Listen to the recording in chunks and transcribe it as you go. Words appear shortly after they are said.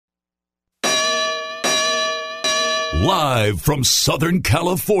Live from Southern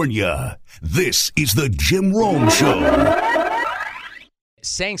California, this is the Jim Rome Show.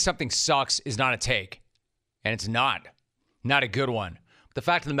 Saying something sucks is not a take, and it's not a good one. But the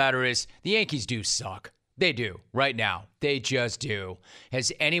fact of the matter is, the Yankees do suck. They do, right now. They just do.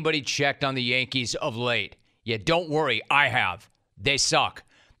 Has anybody checked on the Yankees of late? Yeah, don't worry, I have. They suck.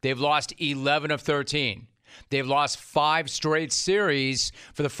 They've lost 11 of 13. They've lost 5 straight series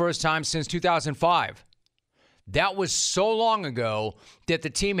for the first time since 2005. That was so long ago that the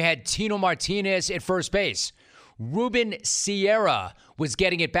team had Tino Martinez at first base. Ruben Sierra was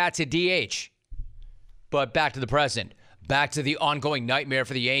getting at bats at DH. But back to the present. Back to the ongoing nightmare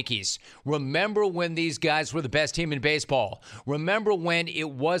for the Yankees. Remember when these guys were the best team in baseball. Remember when it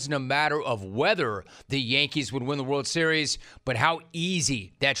wasn't a matter of whether the Yankees would win the World Series, but how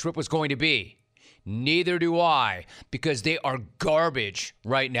easy that trip was going to be. Neither do I, because they are garbage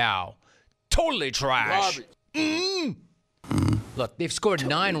right now. Totally trash. Look, they've scored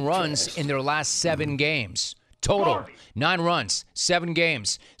 9 runs in their last 7 games. Total, 9 runs, 7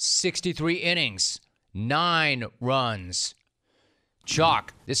 games, 63 innings, 9 runs.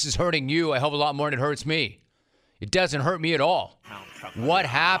 Chalk, this is hurting you a hell of a lot more than it hurts me. It doesn't hurt me at all. What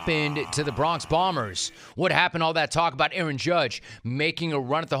happened to the Bronx Bombers? What happened, all that talk about Aaron Judge making a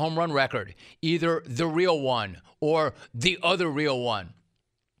run at the home run record? Either the real one or the other real one.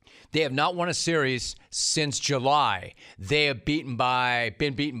 They have not won a series since July. They have been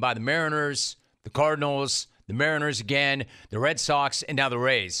beaten by the Mariners, the Cardinals, the Mariners again, the Red Sox, and now the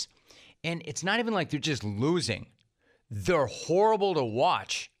Rays. And it's not even like they're just losing. They're horrible to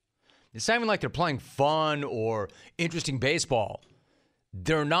watch. It's not even like they're playing fun or interesting baseball.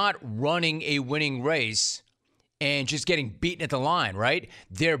 They're not running a winning race and just getting beaten at the line, right?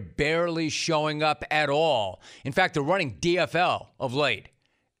 They're barely showing up at all. In fact, they're running DFL of late.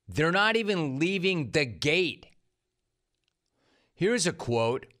 They're not even leaving the gate. Here's a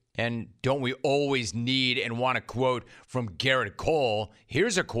quote, and don't we always need and want a quote from Garrett Cole?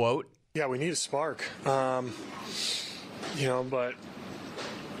 Here's a quote. Yeah, we need a spark. But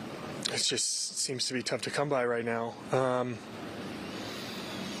it just seems to be tough to come by right now.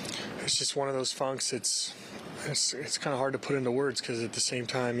 It's just one of those funks. It's kind of hard to put into words because at the same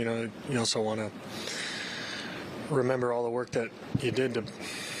time, you also want to remember all the work that you did to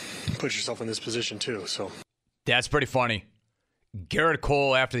put yourself in this position too. So that's pretty funny. Garrett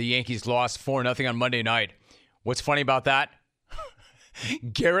Cole after the Yankees lost 4-0 on Monday night. What's funny about that?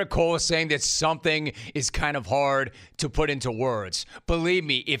 Garrett Cole is saying that something is kind of hard to put into words. Believe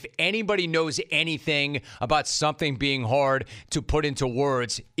me, if anybody knows anything about something being hard to put into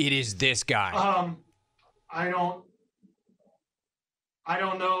words, it is this guy. I don't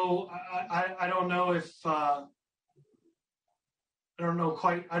know. I don't know if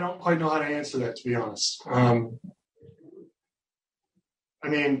I don't quite know how to answer that, to be honest.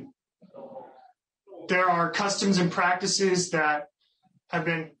 There are customs and practices that have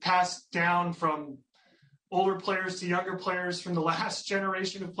been passed down from older players to younger players, from the last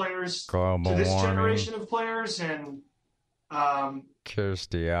generation of players to this generation of players. And,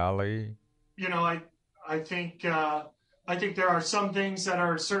 Kirstie Alley. I think there are some things that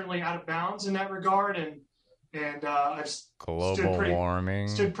are certainly out of bounds in that regard. And I've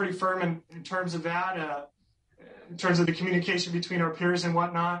stood pretty firm in terms of that, in terms of the communication between our peers and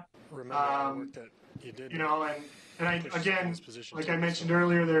whatnot. Remember the work that you did. And I, again, like I mentioned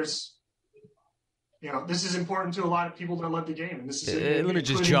earlier, there's, this is important to a lot of people that love the game. And this is let me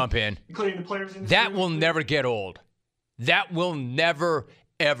just jump in. Including the players in the that will never get old. That will never,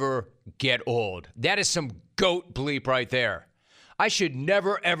 ever get old. That is some goat bleep right there. I should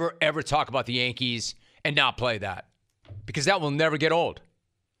never, ever, ever talk about the Yankees and not play that, because that will never get old.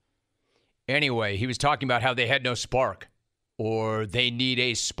 Anyway, he was talking about how they had no spark, or they need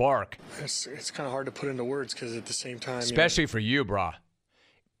a spark. It's kind of hard to put into words because at the same time... Especially for you, brah.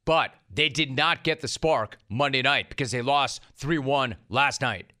 But they did not get the spark Monday night because they lost 3-1 last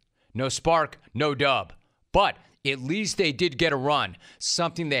night. No spark, no dub. But at least they did get a run,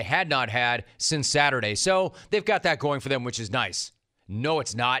 something they had not had since Saturday. So they've got that going for them, which is nice. No,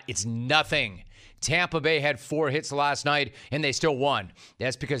 it's not. It's nothing. Tampa Bay had 4 hits last night, and they still won.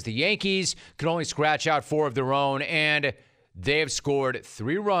 That's because the Yankees could only scratch out 4 of their own, and they have scored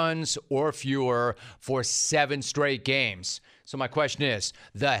 3 runs or fewer for 7 straight games. So my question is,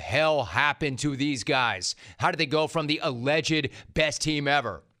 the hell happened to these guys? How did they go from the alleged best team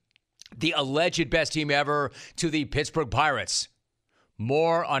ever, to the Pittsburgh Pirates?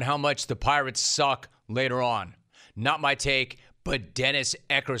 More on how much the Pirates suck later on. Not my take, but Dennis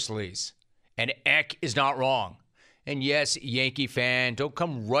Eckersley's. And Eck is not wrong. And yes, Yankee fan, don't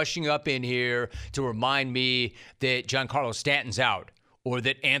come rushing up in here to remind me that Giancarlo Stanton's out or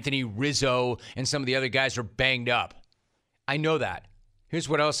that Anthony Rizzo and some of the other guys are banged up. I know that. Here's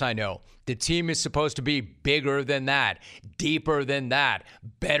what else I know. The team is supposed to be bigger than that, deeper than that,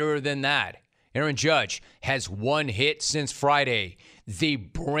 better than that. Aaron Judge has 1 hit since Friday. The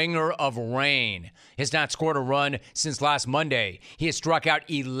bringer of rain has not scored a run since last Monday. He has struck out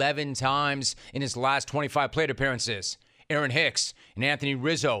 11 times in his last 25 plate appearances. Aaron Hicks and Anthony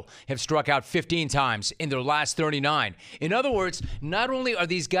Rizzo have struck out 15 times in their last 39. In other words, not only are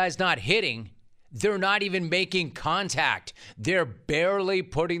these guys not hitting, they're not even making contact. They're barely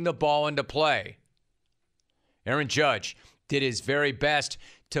putting the ball into play. Aaron Judge did his very best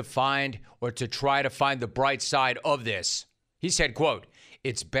to find or to try to find the bright side of this. He said, quote,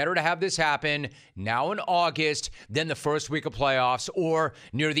 "It's better to have this happen now in August than the first week of playoffs or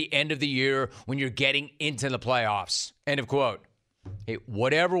near the end of the year when you're getting into the playoffs." End of quote. Hey,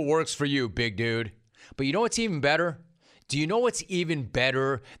 whatever works for you, big dude. But you know what's even better? Do you know what's even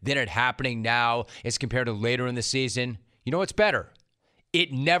better than it happening now as compared to later in the season? You know what's better?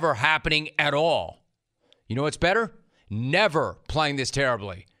 It never happening at all. You know what's better? Never playing this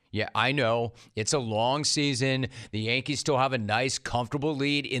terribly. Yeah, I know. It's a long season. The Yankees still have a nice, comfortable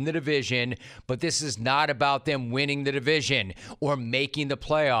lead in the division, but this is not about them winning the division or making the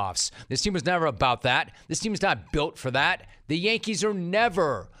playoffs. This team was never about that. This team is not built for that. The Yankees are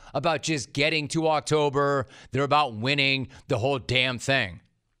never about just getting to October. They're about winning the whole damn thing.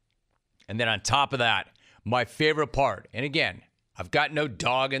 And then on top of that, my favorite part, and again, I've got no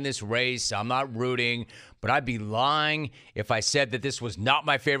dog in this race. I'm not rooting, but I'd be lying if I said that this was not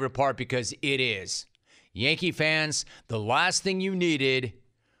my favorite part because it is. Yankee fans, the last thing you needed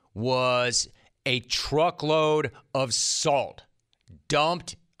was a truckload of salt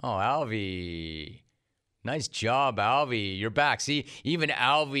dumped. Oh, Alvy. Nice job, Alvy. You're back. See, even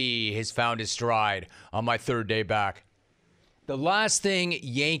Alvy has found his stride on my third day back. The last thing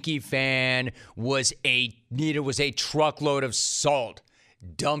Yankee fan needed was a truckload of salt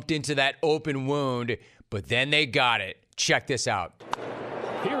dumped into that open wound, but then they got it. Check this out.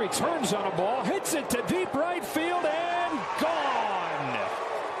 Here he turns on a ball, hits it to deep right field, and gone.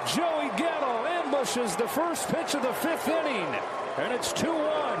 Joey Gallo ambushes the first pitch of the 5th inning, and it's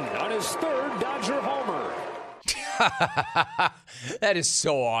 2-1 on his 3rd Dodger homer. That is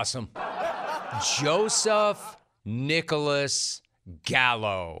so awesome. Joseph Nicholas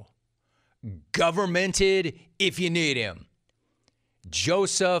Gallo. Governmented if you need him.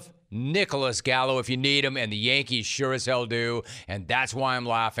 Joseph Nicholas Gallo if you need him, and the Yankees sure as hell do, and that's why I'm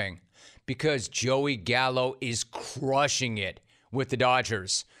laughing. Because Joey Gallo is crushing it with the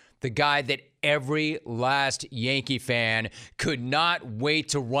Dodgers. The guy that every last Yankee fan could not wait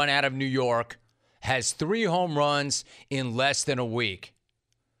to run out of New York has 3 home runs in less than a week.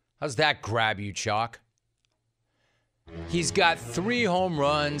 How's that grab you, Chalk? He's got 3 home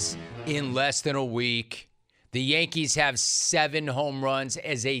runs in less than a week. The Yankees have 7 home runs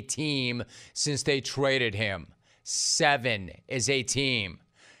as a team since they traded him. 7 as a team.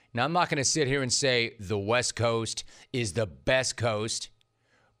 Now, I'm not going to sit here and say the West Coast is the best coast,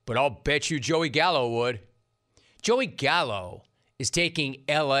 but I'll bet you Joey Gallo would. Joey Gallo is taking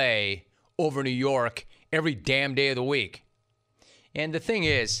L.A. over New York every damn day of the week. And the thing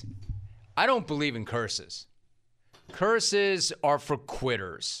is, I don't believe in curses. Curses are for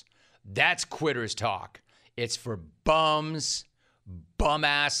quitters. That's quitters talk. It's for bums, bum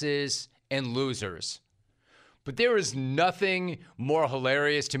asses, and losers. But there is nothing more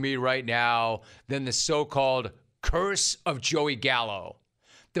hilarious to me right now than the so-called curse of Joey Gallo.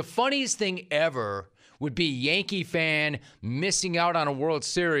 The funniest thing ever would be Yankee fan missing out on a World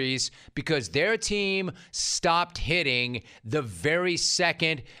Series because their team stopped hitting the very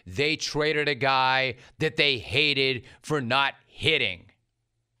second they traded a guy that they hated for not hitting.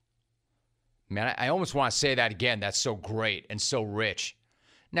 Man, I almost want to say that again. That's so great and so rich.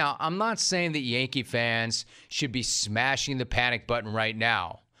 Now, I'm not saying that Yankee fans should be smashing the panic button right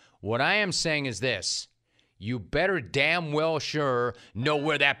now. What I am saying is this. You better damn well sure know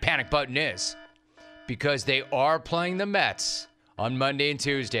where that panic button is. Because they are playing the Mets on Monday and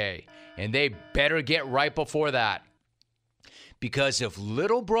Tuesday. And they better get right before that. Because if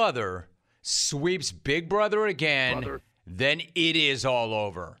little brother sweeps big brother again, then it is all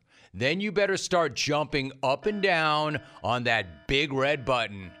over. Then you better start jumping up and down on that big red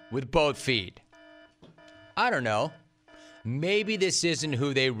button with both feet. I don't know. Maybe this isn't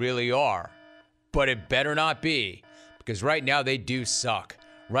who they really are. But it better not be. Because right now they do suck.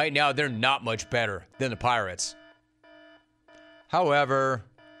 Right now they're not much better than the Pirates. However,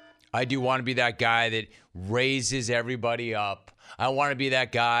 I do want to be that guy that raises everybody up. I want to be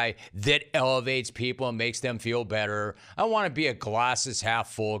that guy that elevates people and makes them feel better. I want to be a glasses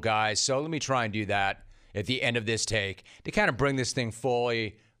half full guy. So let me try and do that at the end of this take to kind of bring this thing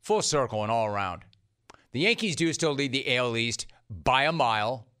full circle and all around. The Yankees do still lead the AL East by a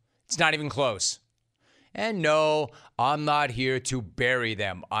mile. It's not even close. And no, I'm not here to bury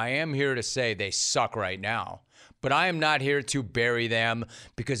them. I am here to say they suck right now. But I am not here to bury them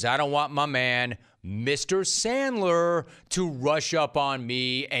because I don't want my man, Mr. Sandler, to rush up on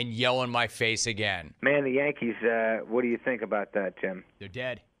me and yell in my face again. Man, the Yankees, what do you think about that, Tim? They're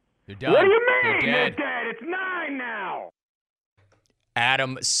dead. They're done. What do you mean? They're dead. It's 9 now.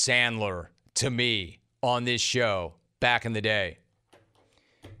 Adam Sandler to me on this show back in the day.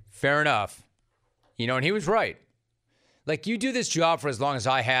 Fair enough. And he was right. Like, you do this job for as long as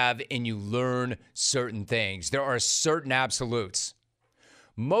I have, and you learn certain things. There are certain absolutes.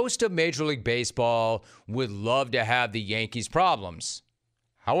 Most of Major League Baseball would love to have the Yankees' problems.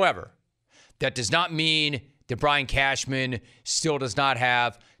 However, that does not mean that Brian Cashman still does not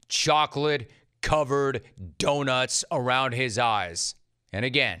have chocolate-covered donuts around his eyes. And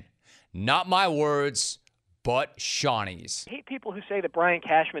again, not my words, but Shawnee's. I hate people who say that Brian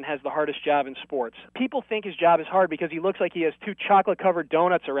Cashman has the hardest job in sports. People think his job is hard because he looks like he has 2 chocolate-covered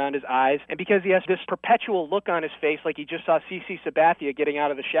donuts around his eyes and because he has this perpetual look on his face like he just saw CC Sabathia getting out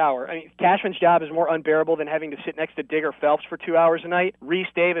of the shower. I mean, Cashman's job is more unbearable than having to sit next to Digger Phelps for 2 hours a night. Reese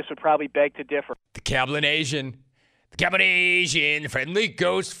Davis would probably beg to differ. The Cablinasian. The Cablinasian. Friendly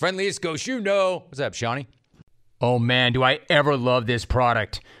ghost. Friendliest ghost you know. What's up, Shawnee? Oh, man, do I ever love this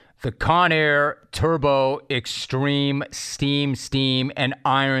product. The Conair Turbo Extreme Steam, and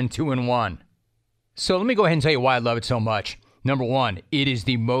Iron 2-in-1. So let me go ahead and tell you why I love it so much. Number one, it is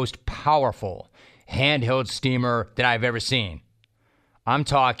the most powerful handheld steamer that I've ever seen. I'm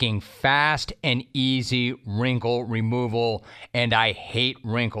talking fast and easy wrinkle removal, and I hate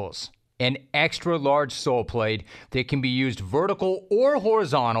wrinkles. An extra large sole plate that can be used vertical or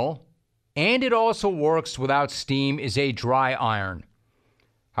horizontal, and it also works without steam, is a dry iron.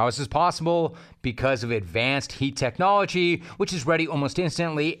 How is this possible? Because of advanced heat technology, which is ready almost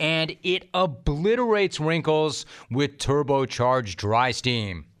instantly, and it obliterates wrinkles with turbocharged dry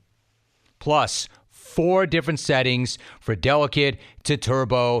steam. Plus, 4 different settings for delicate to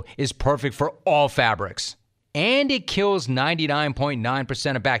turbo is perfect for all fabrics. And it kills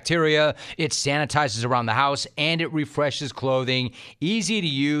 99.9% of bacteria, it sanitizes around the house, and it refreshes clothing. Easy to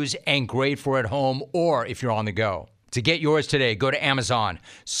use and great for at home or if you're on the go. To get yours today, go to Amazon,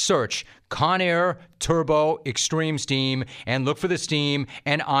 search Conair Turbo Extreme Steam, and look for the Steam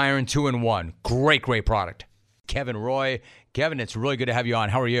and Iron 2-in-1. Great, great product. Kevin Roy. Kevin, it's really good to have you on.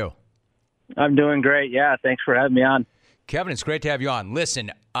 How are you? I'm doing great. Yeah, thanks for having me on. Kevin, it's great to have you on.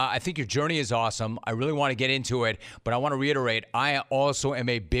 Listen, I think your journey is awesome. I really want to get into it, but I want to reiterate, I also am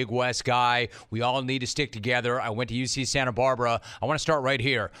a Big West guy. We all need to stick together. I went to UC Santa Barbara. I want to start right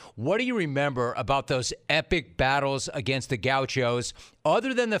here. What do you remember about those epic battles against the Gauchos,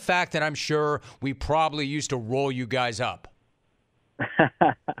 other than the fact that I'm sure we probably used to roll you guys up?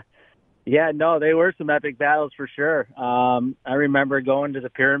 Yeah, no, they were some epic battles for sure. I remember going to the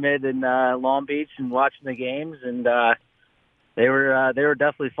Pyramid in Long Beach and watching the games, and they were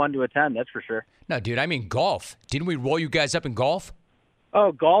definitely fun to attend, that's for sure. No, dude, I mean golf. Didn't we roll you guys up in golf?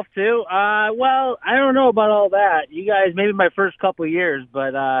 Oh, golf too? Well, I don't know about all that. You guys, maybe my first couple of years,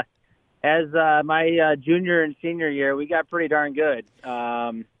 but as my junior and senior year, we got pretty darn good.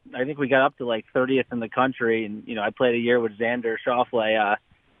 I think we got up to like 30th in the country, and I played a year with Xander Schauffele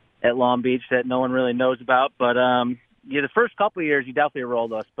at Long Beach that no one really knows about. But the first couple of years, you definitely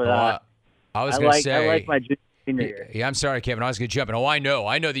rolled us. But I was going to say, I like my senior year. Yeah, I'm sorry, Kevin. I was going to jump in. Oh, I know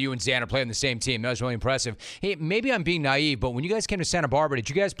that you and Xander played on the same team. That was really impressive. Hey, maybe I'm being naive, but when you guys came to Santa Barbara, did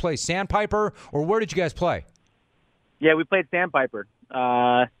you guys play Sandpiper, or where did you guys play? Yeah, we played Sandpiper.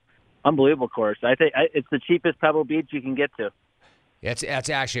 Unbelievable course. I think it's the cheapest Pebble Beach you can get to. That's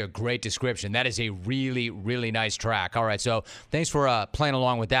actually a great description. That is a really, really nice track. All right, so thanks for playing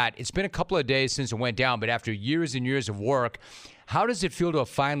along with that. It's been a couple of days since it went down, but after years and years of work, how does it feel to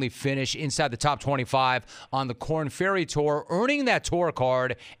finally finish inside the top 25 on the Korn Ferry Tour, earning that tour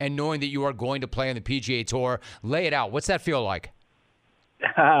card, and knowing that you are going to play on the PGA Tour? Lay it out. What's that feel like?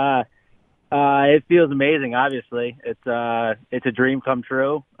 It feels amazing, obviously. It's a dream come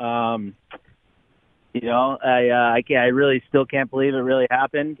true. I really still can't believe it really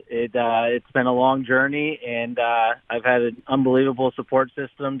happened. It's been a long journey, and I've had an unbelievable support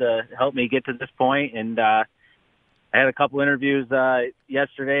system to help me get to this point. And I had a couple interviews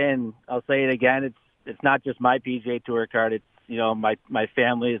yesterday, and I'll say it again. It's not just my PGA Tour card. It's my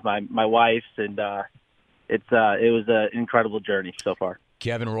family's, my wife's, and it was an incredible journey so far.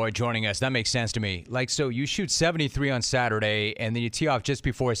 Kevin Roy joining us. That makes sense to me. So you shoot 73 on Saturday, and then you tee off just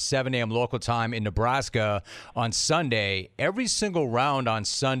before 7 a.m. local time in Nebraska on Sunday. Every single round on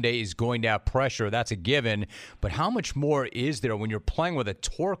Sunday is going to have pressure. That's a given. But how much more is there when you're playing with a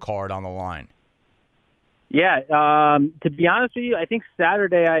tour card on the line? Yeah, to be honest with you, I think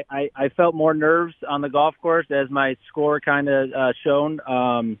Saturday I felt more nerves on the golf course as my score kind of shown.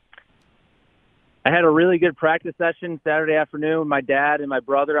 I had a really good practice session Saturday afternoon with my dad and my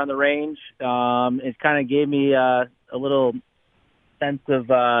brother on the range. It kind of gave me a little sense of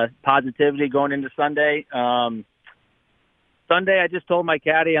positivity going into Sunday. Sunday, I just told my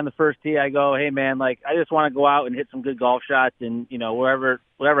caddy on the first tee, I go, hey, man, I just want to go out and hit some good golf shots, and, whatever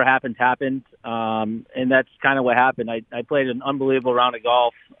happens, happens. And that's kind of what happened. I played an unbelievable round of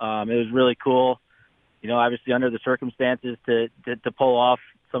golf. It was really cool, obviously under the circumstances to pull off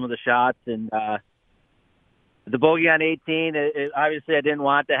some of the shots. And the bogey on 18, obviously I didn't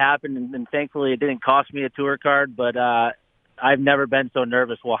want it to happen, and thankfully it didn't cost me a tour card, but I've never been so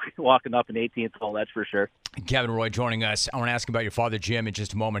nervous walking up an 18th hole, that's for sure. Kevin Roy joining us. I want to ask about your father, Jim, in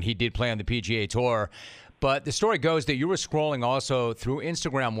just a moment. He did play on the PGA Tour, but the story goes that you were scrolling also through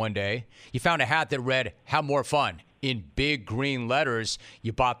Instagram one day. You found a hat that read, "Have more fun," in big green letters.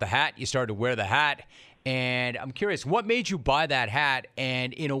 You bought the hat. You started to wear the hat. And I'm curious, what made you buy that hat?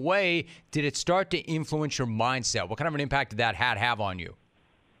 And in a way, did it start to influence your mindset? What kind of an impact did that hat have on you?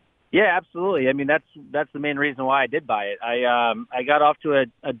 Yeah, absolutely. I mean, that's the main reason why I did buy it. I got off to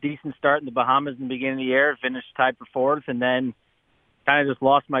a decent start in the Bahamas in the beginning of the year, finished tied for fourth, and then kind of just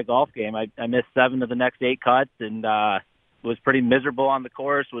lost my golf game. I missed 7 of the next 8 cuts, and was pretty miserable on the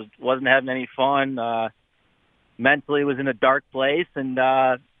course. Wasn't having any fun. Mentally was in a dark place, and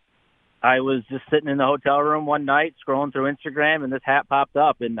I was just sitting in the hotel room one night scrolling through Instagram, and this hat popped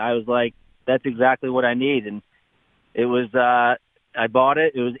up, and I was like, that's exactly what I need. And it was, I bought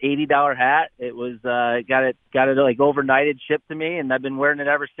it. It was $80 hat. It was, got it like overnighted, shipped to me, and I've been wearing it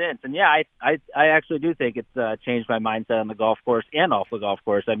ever since. And yeah, I actually do think it's changed my mindset on the golf course and off the golf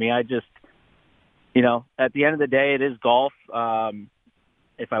course. I mean, I just, at the end of the day, it is golf.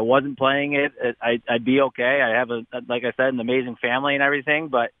 If I wasn't playing it, I'd be okay. I have like I said, an amazing family and everything,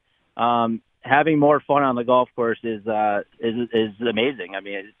 but having more fun on the golf course is amazing. I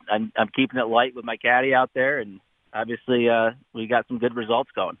mean, I'm keeping it light with my caddy out there, and obviously we got some good results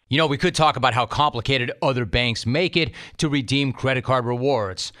going. We could talk about how complicated other banks make it to redeem credit card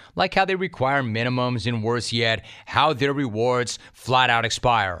rewards, like how they require minimums, and worse yet, how their rewards flat out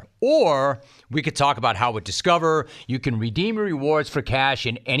expire. Or we could talk about how with Discover, you can redeem your rewards for cash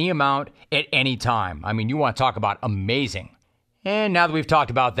in any amount at any time. I mean, you want to talk about amazing. And now that we've talked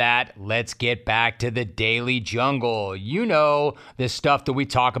about that, let's get back to the daily jungle. The stuff that we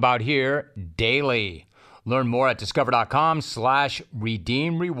talk about here daily. Learn more at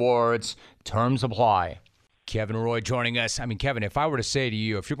discover.com/redeem rewards. Terms apply. Kevin Roy joining us. I mean, Kevin, if I were to say to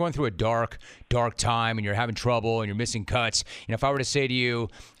you, if you're going through a dark time and you're having trouble and you're missing cuts, and if I were to say to you,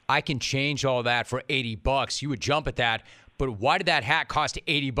 I can change all that for $80, you would jump at that. But why did that hat cost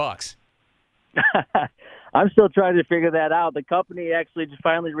 $80? I'm still trying to figure that out. The company actually just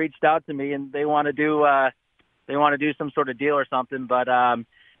finally reached out to me, and they want to do some sort of deal or something. But I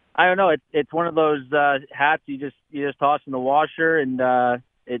don't know. It's one of those hats you just toss in the washer, and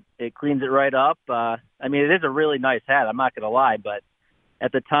it cleans it right up. I mean, it is a really nice hat. I'm not going to lie, but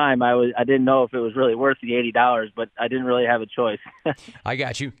at the time I didn't know if it was really worth the $80, but I didn't really have a choice. I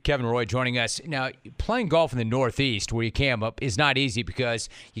got you. Kevin Roy joining us. Now, playing golf in the Northeast where you came up is not easy because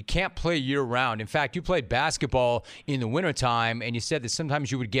you can't play year-round. In fact, you played basketball in the wintertime, and you said that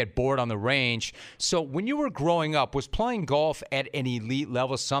sometimes you would get bored on the range. So when you were growing up, was playing golf at an elite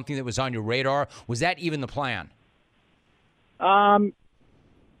level something that was on your radar? Was that even the plan? Kind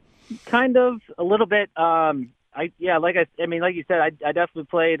of, a little bit. Like you said, I definitely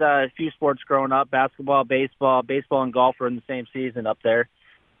played a few sports growing up: basketball, baseball, and golf were in the same season up there.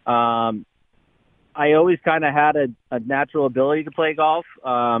 I always kind of had a natural ability to play golf,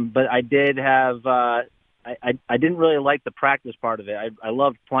 but I did have I didn't really like the practice part of it. I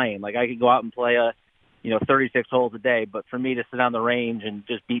loved playing. Like, I could go out and play 36 holes a day, but for me to sit on the range and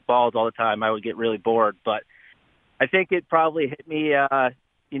just beat balls all the time, I would get really bored. But I think it probably hit me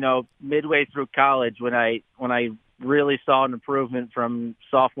midway through college when I really saw an improvement from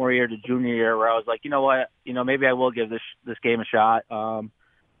sophomore year to junior year, where I was like, maybe I will give this game a shot.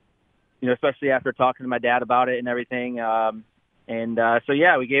 Especially after talking to my dad about it and everything. So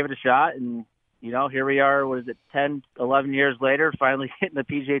we gave it a shot, and here we are, 10, 11 years later, finally hitting the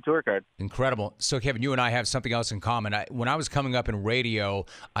PGA Tour card. Incredible. So, Kevin, you and I have something else in common. When I was coming up in radio,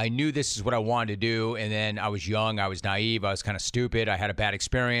 I knew this is what I wanted to do, and then I was young, I was naive, I was kind of stupid, I had a bad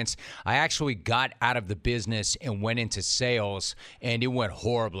experience. I actually got out of the business and went into sales, and it went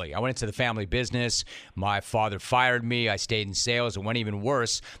horribly. I went into the family business. My father fired me. I stayed in sales. It went even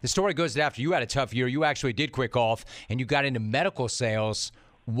worse. The story goes that after you had a tough year, you actually did quit golf, and you got into medical sales.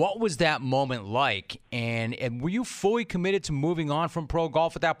 What was that moment like? And were you fully committed to moving on from pro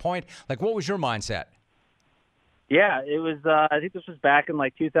golf at that point? Like, what was your mindset? Yeah, it was, I think this was back in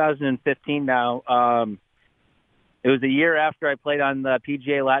like 2015 now. It was a year after I played on the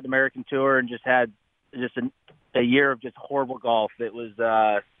PGA Latin American Tour and just had a year of just horrible golf. It was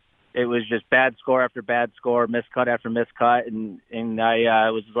just bad score after bad score, miscut after miscut. And I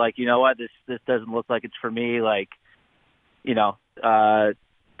was like, you know what, this doesn't look like it's for me. Like,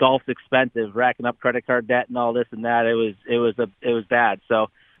 golf's expensive, racking up credit card debt and all this and that. It was bad.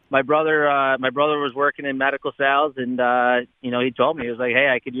 So my brother was working in medical sales, and he told me, he was like, hey,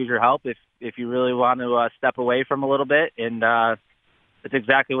 I could use your help if you really want to step away from a little bit. And that's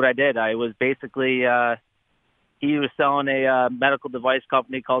exactly what I did. I was basically he was selling a medical device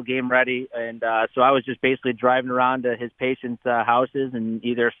company called Game Ready, and so I was just basically driving around to his patients' houses and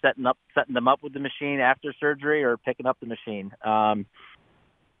either setting them up with the machine after surgery or picking up the machine.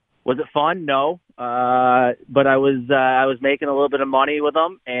 Was it fun? No, but I was making a little bit of money with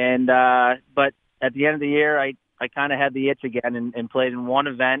them, and but at the end of the year, I kind of had the itch again and played in one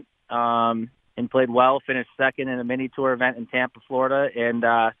event and played well, finished second in a mini tour event in Tampa, Florida, and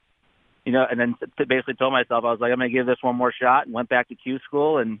and then basically told myself, I was like, I'm going to give this one more shot, and went back to Q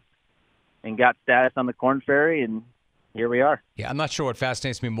school and got status on the Korn Ferry, and here we are. Yeah, I'm not sure what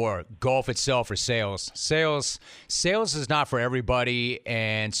fascinates me more, golf itself or sales. Sales is not for everybody,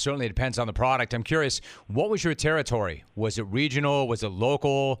 and certainly it depends on the product. I'm curious, what was your territory? Was it regional? Was it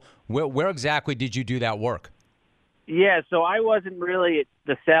local? Where exactly did you do that work? Yeah, so I wasn't really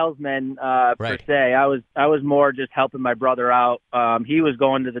the salesman per se. I was more just helping my brother out. He was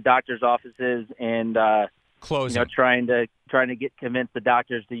going to the doctor's offices and closing, trying to convince the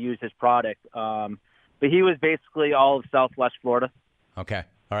doctors to use his product. But he was basically all of Southwest Florida. Okay.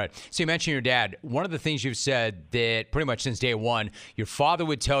 All right. So you mentioned your dad. One of the things you've said that pretty much since day one, your father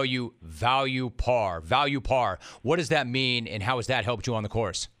would tell you value par. What does that mean, and how has that helped you on the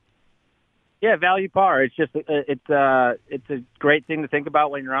course? Yeah, value par. It's just it's a great thing to think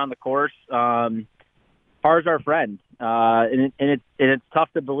about when you're on the course. Par's our friend, and it's tough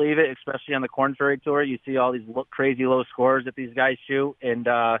to believe it, especially on the Korn Ferry Tour. You see all these crazy low scores that these guys shoot, and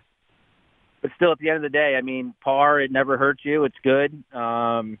but still, at the end of the day, I mean, par, it never hurts you. It's good.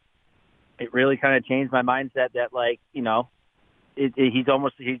 It really kind of changed my mindset that, like, he's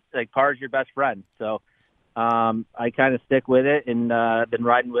like, par's your best friend. So I kind of stick with it, and been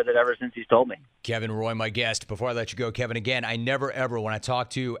riding with it ever since he's told me. Kevin Roy, my guest. Before I let you go, Kevin, again, I never, ever, when I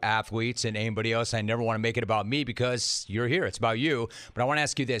talk to athletes and anybody else, I never want to make it about me because you're here. It's about you. But I want to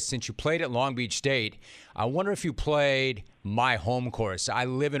ask you this. Since you played at Long Beach State, I wonder if you played my home course. I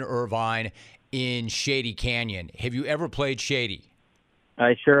live in Irvine in Shady Canyon. Have you ever played Shady?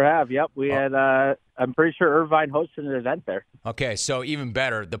 I sure have. Yep. We had, I'm pretty sure Irvine hosted an event there. Okay, so even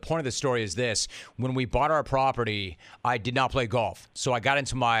better. The point of the story is this. When we bought our property, I did not play golf. So I got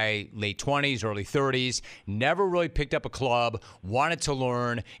into my late 20s, early 30s, never really picked up a club, wanted to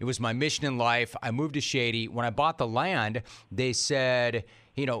learn. It was my mission in life. I moved to Shady. When I bought the land, they said,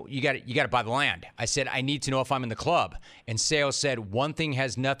 you got to buy the land. I said, I need to know if I'm in the club. And sales said, one thing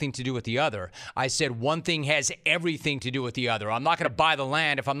has nothing to do with the other. I said, one thing has everything to do with the other. I'm not going to buy the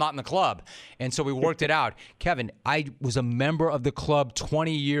land if I'm not in the club. And so we worked it out. Kevin, I was a member of the club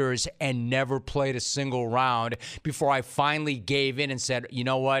 20 years and never played a single round before I finally gave in and said, you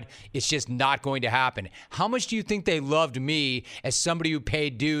know what? It's just not going to happen. How much do you think they loved me as somebody who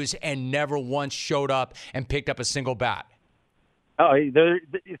paid dues and never once showed up and picked up a single bat? Oh,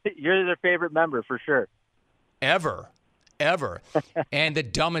 you're their favorite member for sure. Ever. And the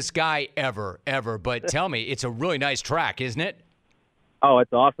dumbest guy ever. But tell me, it's a really nice track, isn't it? Oh,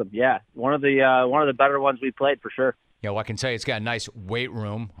 it's awesome. Yeah. One of the better ones we played for sure. Yeah, well, I can tell you it's got a nice weight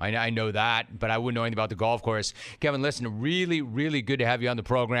room. I know that, but I wouldn't know anything about the golf course. Kevin, listen, really, really good to have you on the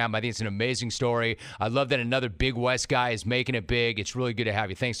program. I think it's an amazing story. I love that another Big West guy is making it big. It's really good to have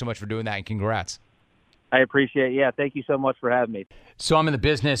you. Thanks so much for doing that, and congrats. I appreciate it. Yeah, thank you so much for having me. So I'm in the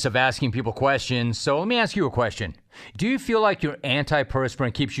business of asking people questions. So let me ask you a question. Do you feel like your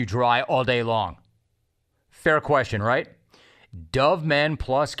antiperspirant keeps you dry all day long? Fair question, right? Dove Men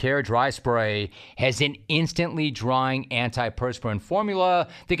Plus Care Dry Spray has an instantly drying antiperspirant formula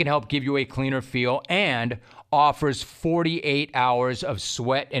that can help give you a cleaner feel and offers 48 hours of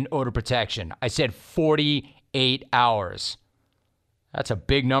sweat and odor protection. I said 48 hours. That's a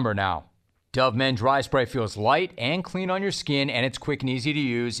big number now. Dove Men Dry Spray feels light and clean on your skin, and it's quick and easy to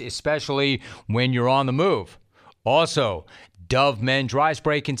use, especially when you're on the move. Also, Dove Men Dry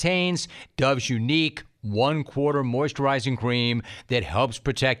Spray contains Dove's unique 1/4 moisturizing cream that helps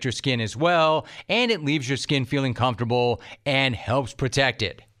protect your skin as well, and it leaves your skin feeling comfortable and helps protect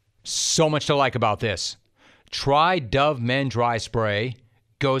it. So much to like about this. Try Dove Men Dry Spray.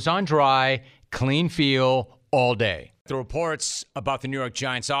 Goes on dry, clean feel all day. The reports about the New York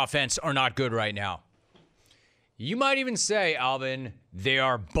Giants offense are not good right now. You might even say, Alvin, they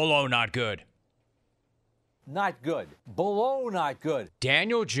are below not good. Not good. Below not good.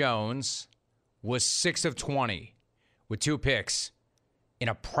 Daniel Jones was 6 of 20 with 2 picks in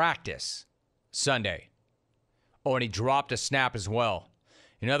a practice Sunday. Oh, and he dropped a snap as well.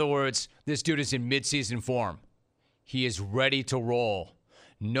 In other words, this dude is in midseason form. He is ready to roll.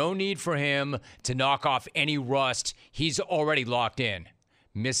 No need for him to knock off any rust. He's already locked in.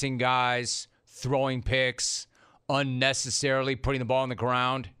 Missing guys, throwing picks, unnecessarily putting the ball on the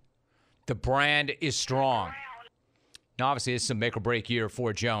ground. The brand is strong. Now, obviously, this is a make-or-break year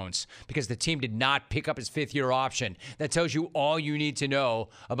for Jones because the team did not pick up his 5th-year option. That tells you all you need to know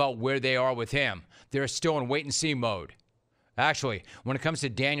about where they are with him. They're still in wait-and-see mode. Actually, when it comes to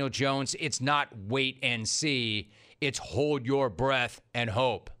Daniel Jones, it's not wait and see. It's hold your breath and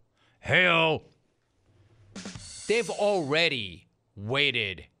hope. Hell, they've already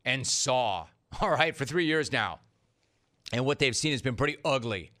waited and saw, all right, for 3 years now. And what they've seen has been pretty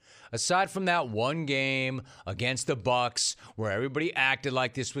ugly. Aside from that one game against the Bucs, where everybody acted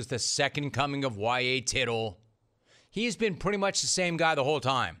like this was the second coming of Y.A. Tittle, he's been pretty much the same guy the whole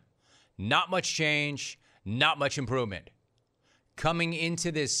time. Not much change, not much improvement. Coming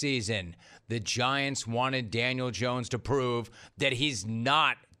into this season, the Giants wanted Daniel Jones to prove that he's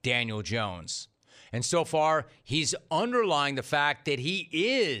not Daniel Jones. And so far, he's underlying the fact that he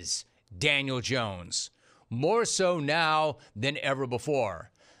is Daniel Jones, more so now than ever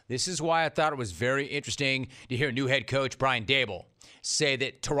before. This is why I thought it was very interesting to hear new head coach Brian Daboll say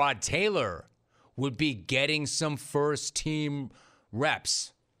that Tyrod Taylor would be getting some first-team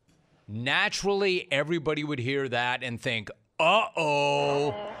reps. Naturally, everybody would hear that and think,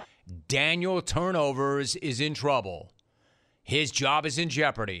 uh-oh, Daniel Turnovers is in trouble. His job is in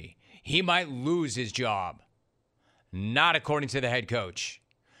jeopardy. He might lose his job. Not according to the head coach.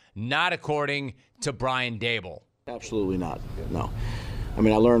 Not according to Brian Daboll. Absolutely not, no. I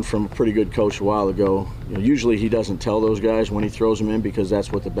mean, I learned from a pretty good coach a while ago. Usually he doesn't tell those guys when he throws them in because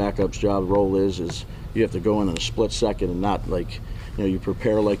that's what the backup's job role is you have to go in a split second and not like, you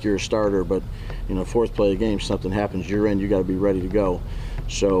prepare like you're a starter, but, 4th play of the game, something happens, you're in, you got to be ready to go.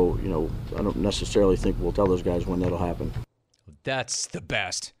 So, I don't necessarily think we'll tell those guys when that'll happen. That's the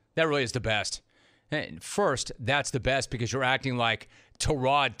best. That really is the best. And first, that's the best because you're acting like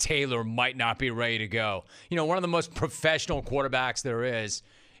Tyrod Taylor might not be ready to go. One of the most professional quarterbacks there is.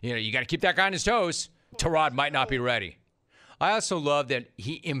 You got to keep that guy on his toes. Tyrod might not be ready. I also love that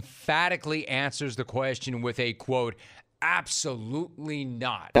he emphatically answers the question with a, quote, absolutely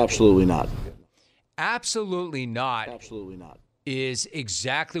not. Absolutely not. Absolutely not. Absolutely not. Is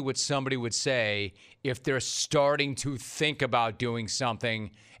exactly what somebody would say if they're starting to think about doing something,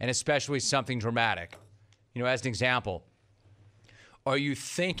 and especially something dramatic. As an example, are you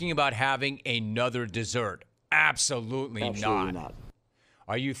thinking about having another dessert? Absolutely not.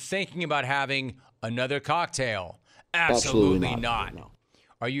 Are you thinking about having another cocktail? Absolutely not. No.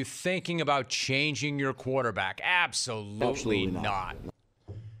 Are you thinking about changing your quarterback? Absolutely not.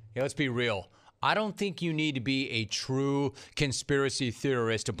 Yeah, let's be real. I don't think you need to be a true conspiracy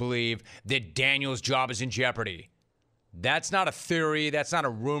theorist to believe that Daniel's job is in jeopardy. That's not a theory. That's not a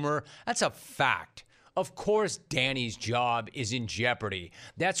rumor. That's a fact. Of course, Danny's job is in jeopardy.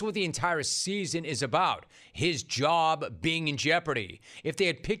 That's what the entire season is about, his job being in jeopardy. If they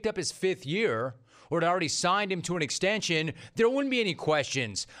had picked up his 5th year or had already signed him to an extension, there wouldn't be any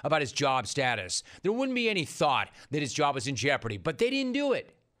questions about his job status. There wouldn't be any thought that his job was in jeopardy, but they didn't do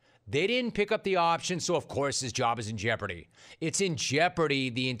it. They didn't pick up the option, so of course his job is in jeopardy. It's in jeopardy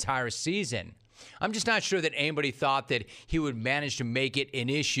the entire season. I'm just not sure that anybody thought that he would manage to make it an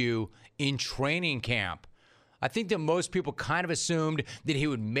issue in training camp. I think that most people kind of assumed that he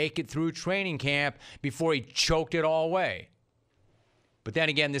would make it through training camp before he choked it all away. But then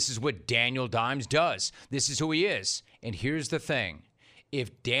again, this is what Daniel Dimes does. This is who he is. And here's the thing.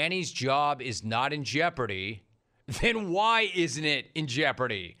 If Danny's job is not in jeopardy, then why isn't it in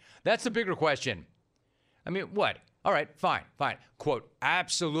jeopardy? That's the bigger question. I mean, what? All right, fine. Quote,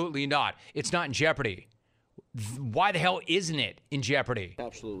 absolutely not. It's not in jeopardy. Why the hell isn't it in jeopardy?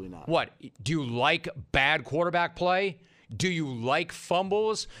 Absolutely not. What? Do you like bad quarterback play? Do you like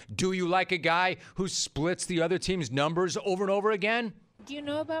fumbles? Do you like a guy who splits the other team's numbers over and over again? Do you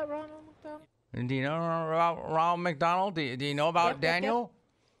know about Ronald McDonald? Do you know about Ronald McDonald? Do you know about Daniel?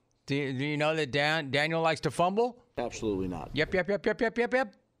 Do you know that Daniel likes to fumble? Absolutely not. Yep.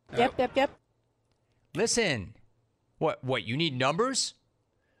 Yep. Listen, what, you need numbers?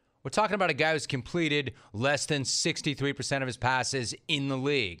 We're talking about a guy who's completed less than 63% of his passes in the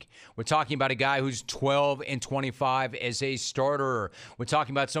league. We're talking about a guy who's 12-25 as a starter. We're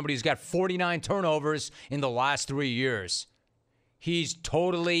talking about somebody who's got 49 turnovers in the last 3 years. He's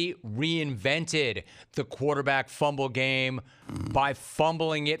totally reinvented the quarterback fumble game by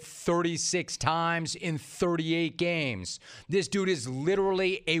fumbling it 36 times in 38 games. This dude is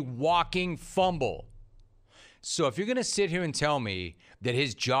literally a walking fumble. So if you're going to sit here and tell me that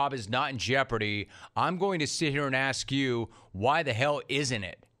his job is not in jeopardy, I'm going to sit here and ask you, why the hell isn't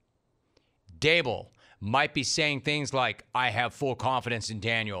it? Dable might be saying things like, I have full confidence in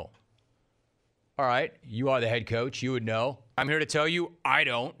Daniel. All right, you are the head coach. You would know. I'm here to tell you I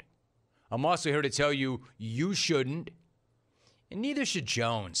don't. I'm also here to tell you you shouldn't. And neither should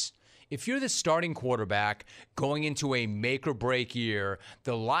Jones. If you're the starting quarterback going into a make-or-break year,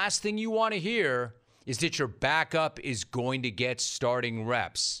 the last thing you want to hear is that your backup is going to get starting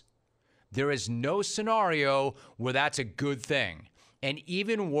reps. There is no scenario where that's a good thing. And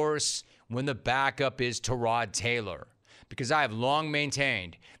even worse when the backup is Tyrod Taylor. Because I have long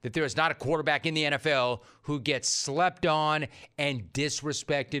maintained that there is not a quarterback in the NFL who gets slept on and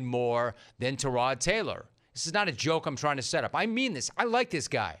disrespected more than Tyrod Taylor. This is not a joke I'm trying to set up. I mean this. I like this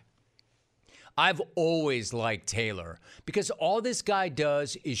guy. I've always liked Taylor because all this guy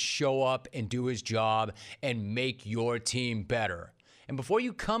does is show up and do his job and make your team better. And before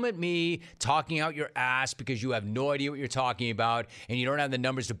you come at me talking out your ass because you have no idea what you're talking about and you don't have the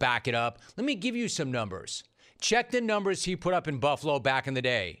numbers to back it up, let me give you some numbers. Check the numbers he put up in Buffalo back in the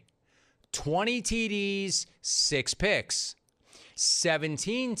day. 20 TDs, 6 picks.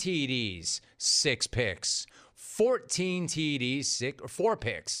 17 TDs, 6 picks. 14 TDs, 4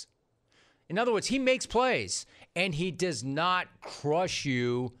 picks. In other words, he makes plays, and he does not crush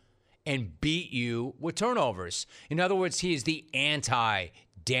you and beat you with turnovers. In other words, he is the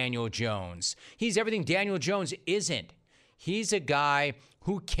anti-Daniel Jones. He's everything Daniel Jones isn't. He's a guy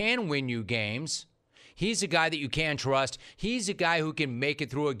who can win you games. He's a guy that you can trust. He's a guy who can make it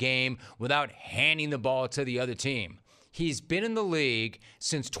through a game without handing the ball to the other team. He's been in the league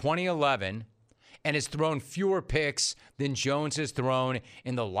since 2011 and has thrown fewer picks than Jones has thrown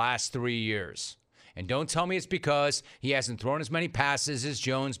in the last 3 years. And don't tell me it's because he hasn't thrown as many passes as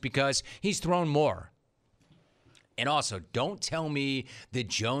Jones, because he's thrown more. And also, don't tell me that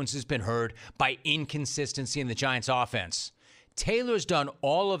Jones has been hurt by inconsistency in the Giants' offense. Taylor's done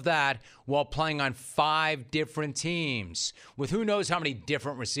all of that while playing on 5 different teams with who knows how many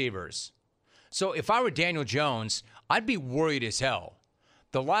different receivers. So if I were Daniel Jones, I'd be worried as hell.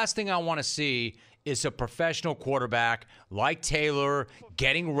 The last thing I want to see is a professional quarterback like Taylor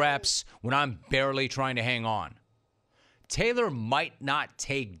getting reps when I'm barely trying to hang on. Taylor might not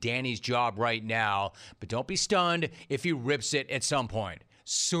take Danny's job right now, but don't be stunned if he rips it at some point,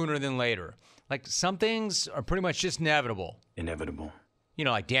 sooner than later. Like, some things are pretty much just inevitable. Inevitable. You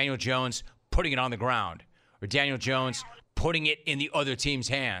know, like Daniel Jones putting it on the ground, or Daniel Jones putting it in the other team's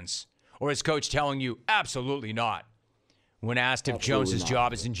hands, or his coach telling you, absolutely not, when asked if Jones's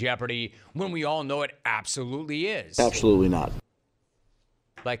job is in jeopardy, when we all know it absolutely is. Absolutely not.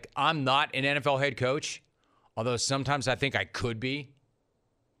 Like, I'm not an NFL head coach, although sometimes I think I could be.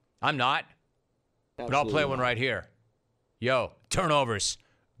 I'm not. But I'll play one right here. Yo, turnovers.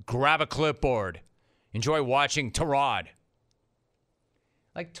 Grab a clipboard. Enjoy watching Tyrod.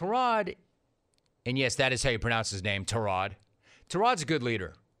 Like, Tyrod, and yes, that is how you pronounce his name, Tyrod. Tyrod's a good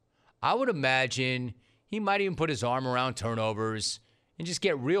leader. I would imagine he might even put his arm around turnovers and just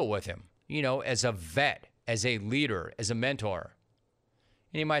get real with him, you know, as a vet, as a leader, as a mentor.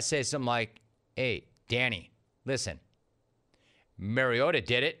 And he might say something like, hey, Danny, listen, Mariota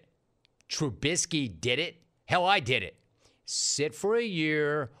did it. Trubisky did it. Hell, I did it. Sit for a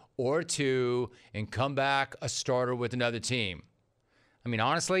year or two and come back a starter with another team. I mean,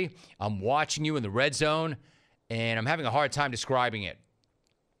 honestly, I'm watching you in the red zone, and I'm having a hard time describing it.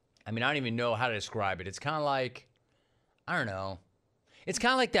 I mean, I don't even know how to describe it. It's kind of like, I don't know. It's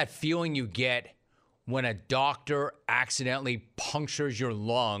kind of like that feeling you get when a doctor accidentally punctures your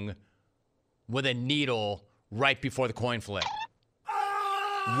lung with a needle right before the coin flip.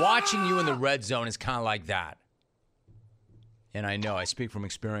 Watching you in the red zone is kind of like that. And I know, I speak from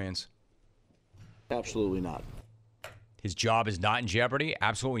experience. Absolutely not. His job is not in jeopardy?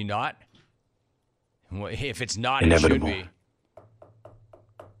 Absolutely not. If it's not, Inevitable. It should be.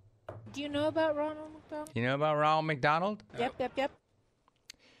 Do you know about Ronald McDonald? You know about Ronald McDonald? Yep.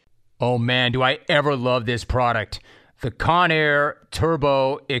 Oh, man, do I ever love this product. The Conair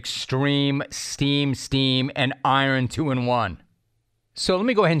Turbo Extreme Steam, and Iron 2-in-1. So let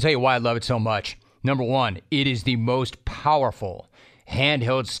me go ahead and tell you why I love it so much. Number one, it is the most powerful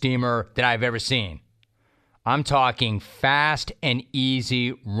handheld steamer that I've ever seen. I'm talking fast and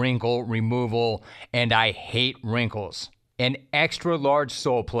easy wrinkle removal, and I hate wrinkles. An extra large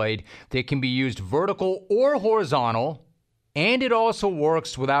sole plate that can be used vertical or horizontal, and it also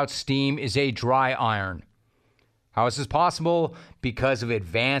works without steam is a dry iron. How is this possible? Because of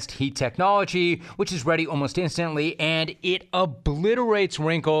advanced heat technology, which is ready almost instantly, and it obliterates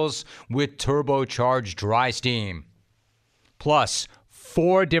wrinkles with turbocharged dry steam. Plus,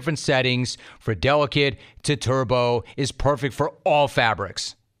 4 different settings for delicate to turbo is perfect for all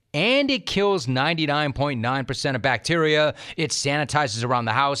fabrics. And it kills 99.9% of bacteria, it sanitizes around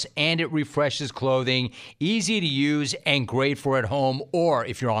the house, and it refreshes clothing. Easy to use and great for at home or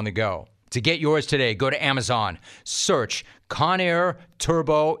if you're on the go. To get yours today, go to Amazon, search Conair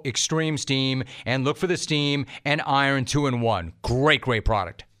Turbo Extreme Steam, and look for the Steam and Iron 2-in-1. Great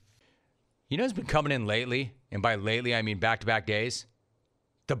product. You know what's been coming in lately? And by lately, I mean back-to-back days.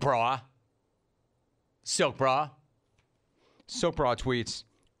 The bra. Silk bra. Silk bra tweets.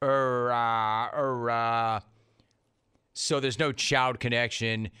 So there's no child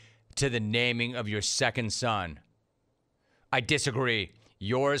connection to the naming of your second son. I disagree.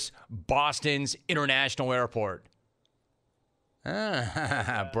 Yours, Boston's International Airport.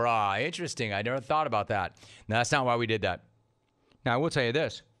 Bra. Interesting. I never thought about that. No, that's not why we did that. Now, I will tell you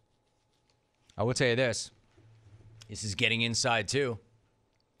this. This is getting inside, too.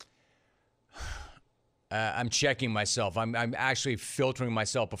 I'm checking myself. I'm actually filtering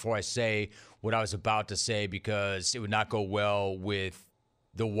myself before I say what I was about to say because it would not go well with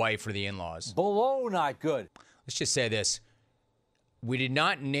the wife or the in-laws. Below not good. Let's just say this. We did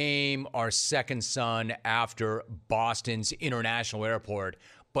not name our second son after Boston's International Airport,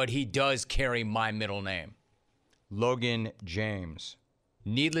 but he does carry my middle name, Logan James.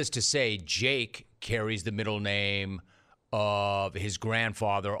 Needless to say, Jake carries the middle name of his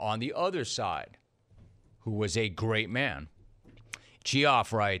grandfather on the other side, who was a great man.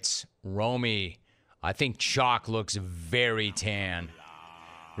 Geoff writes, Romy, I think Chalk looks very tan.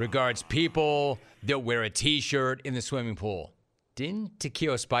 Regards, people that wear a T-shirt in the swimming pool. Didn't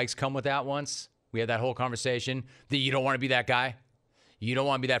Takeo Spikes come with that once? We had that whole conversation that you don't want to be that guy. You don't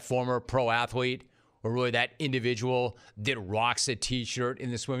want to be that former pro athlete or really that individual that rocks a T-shirt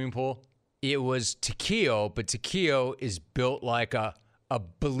in the swimming pool. It was Takeo, but Takeo is built like a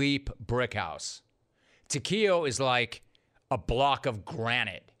bleep brick house. Takeo is like a block of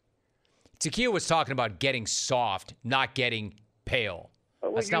granite. Takeo was talking about getting soft, not getting pale.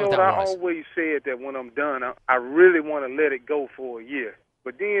 Well, That's you not know what what that I was. always said that when I'm done, I really want to let it go for a year.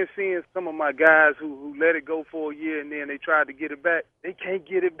 But then seeing some of my guys who let it go for a year and then they tried to get it back, they can't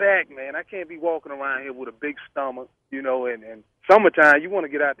get it back, man. I can't be walking around here with a big stomach, you know, and summertime, you want to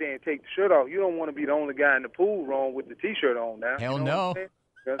get out there and take the shirt off. You don't want to be the only guy in the pool wrong with the T-shirt on now. Hell you know no. what I'm saying?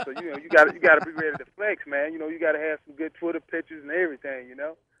 Yeah, so, you know, you got to be ready to flex, man. You know, you got to have some good Twitter pictures and everything, you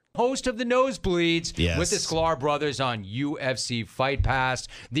know. Host of the Nosebleeds Yes. with the Sklar brothers on UFC Fight Pass.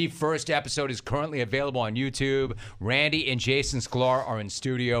 The first episode is currently available on YouTube. Randy and Jason Sklar are in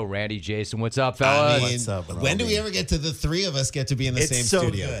studio. Randy, Jason, what's up, fellas? What's up, when do we ever get to the three of us get to be in the same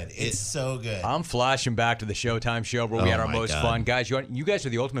studio? Good. It's so good. I'm flashing back to the Showtime show where we had our most fun. Guys, you guys are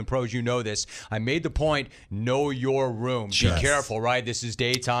the ultimate pros. You know this. I made the point, know your room. Yes. Be careful, right? This is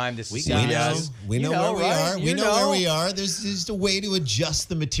daytime. This is We know CBS. where we right? are. We know where we are. There's just a way to adjust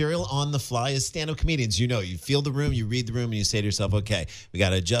the material on the fly. As stand-up comedians, you know, you feel the room, you read the room, and you say to yourself, okay, we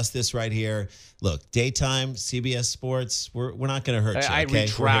got to adjust this right here. Look, daytime, CBS Sports, we're not going to hurt you, I okay?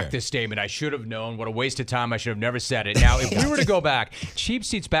 retract this statement. I should have known. What a waste of time. I should have never said it. Now, if we were to go back, Cheap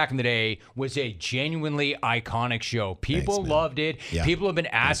Seats back in the day was a genuinely iconic show. People loved it. Yeah. People have been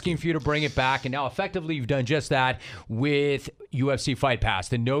asking for you to bring it back, and now effectively you've done just that with UFC Fight Pass,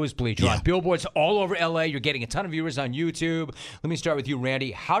 the Nosebleed. You're on billboards all over LA. You're getting a ton of viewers on YouTube. Let me start with you,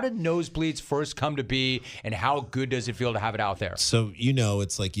 Randy. How did Nosebleeds first come to be, and how good does it feel to have it out there? So, you know,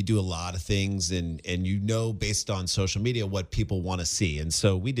 it's like you do a lot of things and you know based on social media what people want to see. And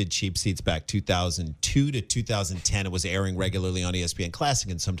so we did Cheap Seats back 2002 to 2010. It was airing regularly on ESPN Classic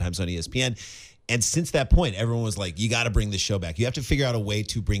and sometimes on ESPN. And since that point, everyone was like, you got to bring the show back. You have to figure out a way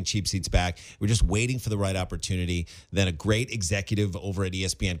to bring Cheap Seats back. We're just waiting for the right opportunity. Then a great executive over at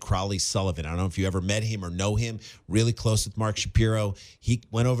ESPN, Crowley Sullivan. I don't know if you ever met him or know him, really close with Mark Shapiro. He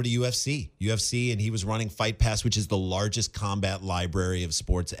went over to UFC, and he was running Fight Pass, which is the largest combat library of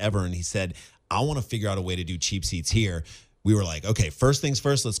sports ever. And he said, I want to figure out a way to do Cheap Seats here. We were like, okay, first things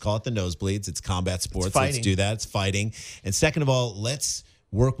first, let's call it the Nosebleeds. It's combat sports. Let's do that. It's fighting. And second of all, let's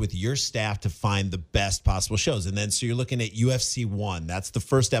work with your staff to find the best possible shows. And then so you're looking at UFC 1. That's the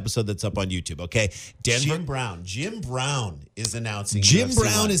first episode that's up on YouTube, okay? Jim Brown is announcing UFC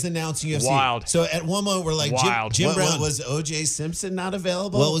 1. Is announcing UFC. Wild. So at one moment we're like, Jim Brown. Was O.J. Simpson not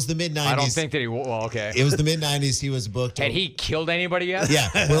available? Well, it was the mid-90s. I don't think that okay. It was the mid-90s. He was booked. Had he killed anybody yet? Yeah.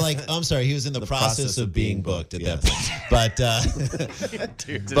 We're like, I'm sorry. He was in the process of being booked at that point.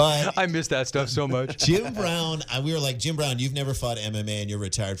 Dude, but I miss that stuff so much. Jim Brown, we were like, Jim Brown, you've never fought MMA and you're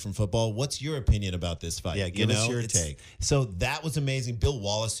retired from football. What's your opinion about this fight? Yeah, give us your take. So that was amazing. Bill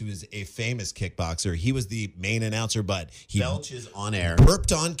Wallace, who is a famous kickboxer, he was the main announcer, but he belches on air,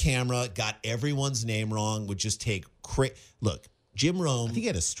 burped on camera, got everyone's name wrong, would just take look. Jim Rome. I think he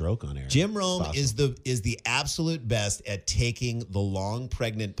had a stroke on air. Jim Rome is the absolute best at taking the long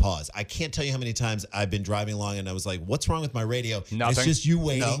pregnant pause. I can't tell you how many times I've been driving along and I was like, "What's wrong with my radio?" Nothing. It's just you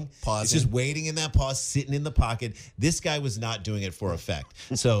waiting. No, pausing. It's just waiting in that pause, sitting in the pocket. This guy was not doing it for effect.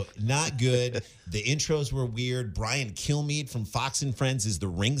 So not good. The intros were weird. Brian Kilmeade from Fox and Friends is the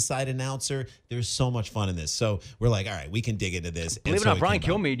ringside announcer. There's so much fun in this. So we're like, all right, we can dig into this. Believe it or not, Brian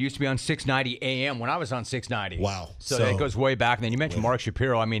Kilmeade used to be on 690 AM when I was on 690. Wow. So that goes way back. And then you mentioned Mark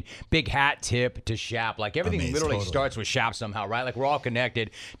Shapiro. I mean, big hat tip to Shap. Like everything literally starts with Shap somehow, right? Like we're all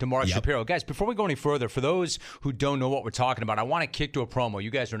connected to Mark Shapiro. Guys, before we go any further, for those who don't know what we're talking about, I want to kick to a promo. You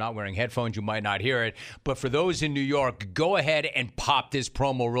guys are not wearing headphones. You might not hear it. But for those in New York, go ahead and pop this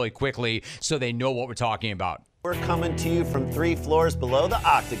promo really quickly so they know what we're talking about. We're coming to you from 3 floors below the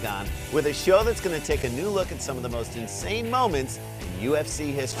Octagon with a show that's going to take a new look at some of the most insane moments in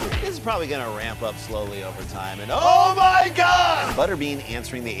UFC history. This is probably going to ramp up slowly over time. And oh my God! Butterbean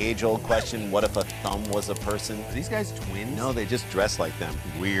answering the age-old question, what if a thumb was a person? Are these guys twins? No, they just dress like them.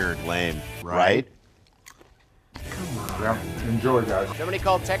 Weird, lame, right? Come on. Yeah, enjoy, guys. Somebody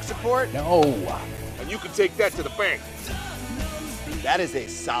call tech support? No. And you can take that to the bank. That is a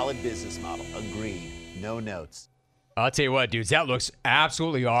solid business model. Agreed. No notes. I'll tell you what, dudes, that looks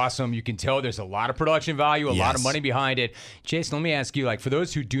absolutely awesome. You can tell there's a lot of production value, a lot of money behind it. Jason, let me ask you, like, for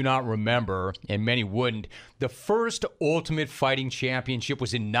those who do not remember, and many wouldn't, the first Ultimate Fighting Championship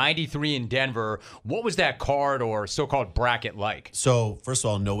was in '93 in Denver. What was that card or so-called bracket like? So, first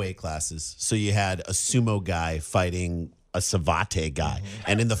of all, no weight classes. So you had a sumo guy fighting a Savate guy.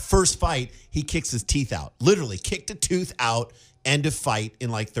 And in the first fight, he kicks his teeth out. Literally kicked a tooth out, end of fight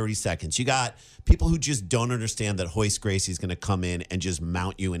in like 30 seconds. You got people who just don't understand that Hoist Gracie's going to come in and just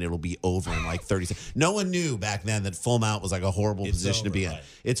mount you and it'll be over in like 30 seconds. No one knew back then that full mount was like a horrible position to be in.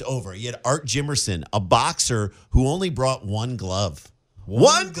 It's over. You had Art Jimerson, a boxer who only brought one glove.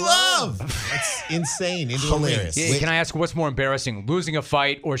 One glove! That's insane. Hilarious. Yeah, can I ask what's more embarrassing, losing a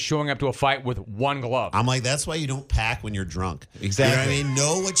fight or showing up to a fight with one glove? I'm like, that's why you don't pack when you're drunk. Exactly. You know what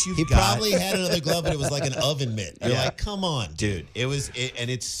I mean? Know what you've got. He probably had another glove, but it was like an oven mitt. You're like, come on. Dude, and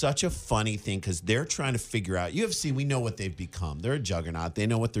it's such a funny thing because they're trying to figure out, UFC, we know what they've become. They're a juggernaut. They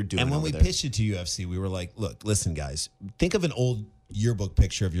know what they're doing. And when we pitched it to UFC, we were like, look, listen, guys, think of an old yearbook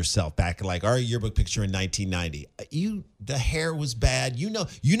picture of yourself back, like our yearbook picture in 1990. The hair was bad. You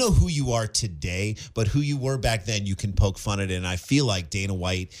know who you are today, but who you were back then, you can poke fun at it. And I feel like Dana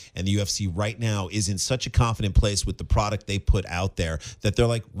White and the UFC right now is in such a confident place with the product they put out there that they're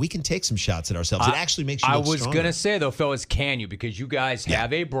like, we can take some shots at ourselves. It actually makes you look stronger. I was going to say, though, fellas, can you? Because you guys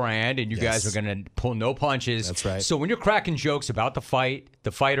have a brand and you guys are going to pull no punches. That's right. So when you're cracking jokes about the fight,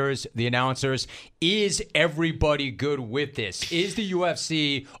 the fighters, the announcers, is everybody good with this? Is the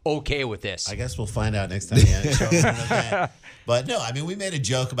UFC okay with this? I guess we'll find out next time. Yeah, but no, I mean, we made a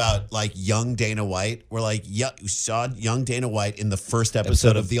joke about like young Dana White. We're like, you saw young Dana White in the first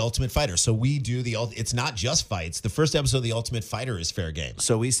episode of The Ultimate Fighter. So we do it's not just fights. The first episode of The Ultimate Fighter is fair game.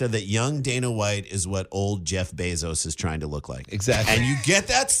 So we said that young Dana White is what old Jeff Bezos is trying to look like. Exactly. And you get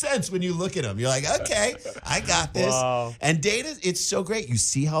that sense when you look at him. You're like, okay, I got this. Wow. And Dana, it's so great. you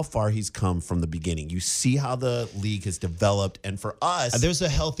see how far he's come from the beginning. You see how the league has developed. And for us, there's a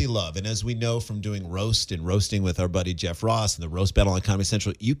healthy love. And as we know from doing roasting with our buddy Jeff Ross and the Roast Battle on Comedy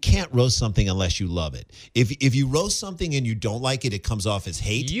Central, you can't roast something unless you love it. If you roast something and you don't like it, it comes off as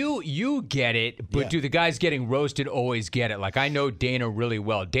hate. You get it, but do the guys getting roasted always get it? Like, I know Dana really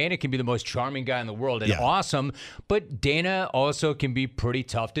well. Dana can be the most charming guy in the world and awesome, but Dana also can be pretty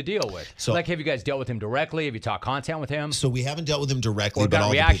tough to deal with. So, like, have you guys dealt with him directly? Have you talked content with him? So we haven't dealt with him directly, or but got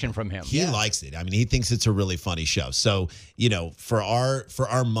all reaction from him. He likes it. I mean, he thinks it's a really funny show. So, you know, for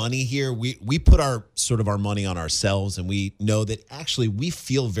our money here, we put our money on ourselves, and we know that actually we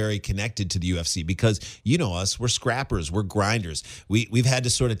feel very connected to the UFC because, you know us, we're scrappers, we're grinders. We've had to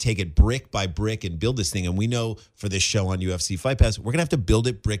sort of take it brick by brick and build this thing, and we know for this show on UFC Fight Pass, we're gonna have to build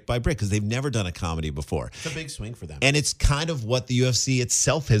it brick by brick because they've never done a comedy before. It's a big swing for them. And it's kind of what the UFC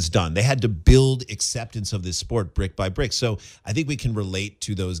itself has done. They had to build acceptance of this sport brick by brick. So I think we can relate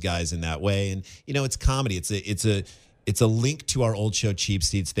to those guys in that way. And, you know, it's comedy. It's a link to our old show Cheap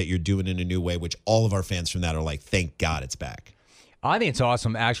Seats that you're doing in a new way, which all of our fans from that are like, thank God it's back. I think it's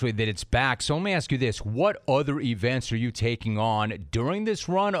awesome, actually, that it's back. So let me ask you this. What other events are you taking on during this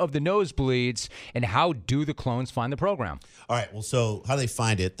run of the Nosebleeds, and how do the clones find the program? All right, well, so how do they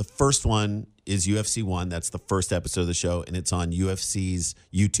find it? The first one is UFC 1. That's the first episode of the show, and it's on UFC's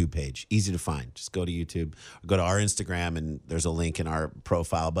YouTube page. Easy to find. Just go to YouTube or go to our Instagram, and there's a link in our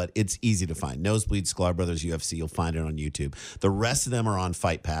profile, but it's easy to find. Nosebleed, Sklar Brothers UFC. You'll find it on YouTube. The rest of them are on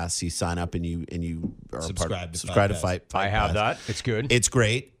Fight Pass. You sign up and you are subscribe to Fight Pass. I have that. It's good. It's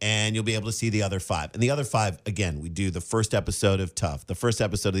great, and you'll be able to see the other 5. And the other 5, again, we do the first episode of Tough, the first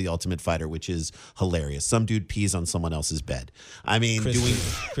episode of The Ultimate Fighter, which is hilarious. Some dude pees on someone else's bed. I mean,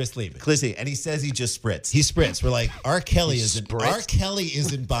 Chris Lehman. And he says he just spritz. He spritz. We're like, R. Kelly isn't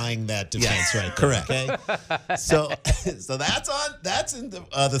buying that defense right there. Correct. Okay? So that's in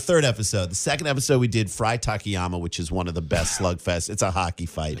the third episode. The second episode we did Fry Takayama, which is one of the best slugfests. It's a hockey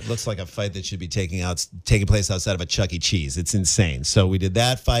fight. It looks like a fight that should be taking place outside of a Chuck E. Cheese. It's insane. So we did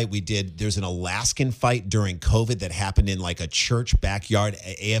that fight. There's an Alaskan fight during COVID that happened in like a church backyard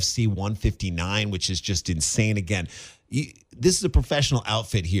at AFC 159, which is just insane. Again, this is a professional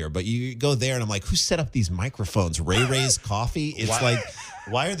outfit here, but you go there and I'm like, who set up these microphones? Ray's Coffee? It's like,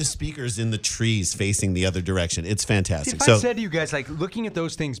 why are the speakers in the trees facing the other direction? It's fantastic. If I said to you guys, like, looking at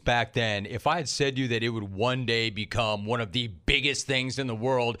those things back then, if I had said to you that it would one day become one of the biggest things in the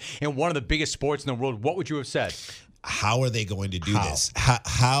world and one of the biggest sports in the world, what would you have said? How are they going to do this?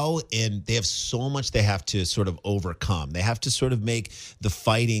 How? And they have so much they have to sort of overcome. They have to sort of make the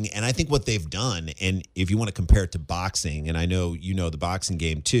fighting. And I think what they've done, and if you want to compare it to boxing, and I know you know the boxing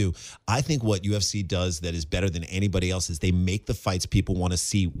game too, I think what UFC does that is better than anybody else is they make the fights people want to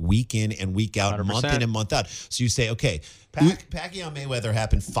see week in and week out, 100%. month in and month out. So you say, okay, Pacquiao Mayweather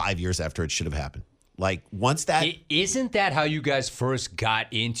happened 5 years after it should have happened. Like, once that... Isn't that how you guys first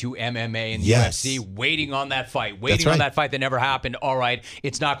got into MMA and Yes. UFC? Waiting on that fight. Waiting on that fight that never happened. All right,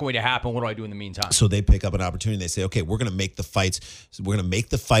 it's not going to happen. What do I do in the meantime? So they pick up an opportunity. They say, okay, we're going to make the fights. We're going to make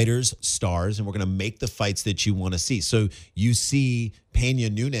the fighters stars, and we're going to make the fights that you want to see. So you see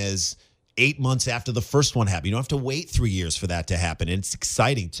Peña Nunes 8 months after the first one happened. You don't have to wait 3 years for that to happen. And it's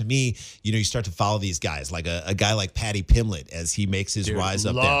exciting. To me, you know, you start to follow these guys, like a guy like Paddy Pimblett as he makes his rise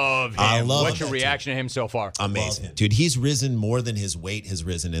up there. I love him. What's your reaction to him so far? Amazing. Dude, he's risen more than his weight has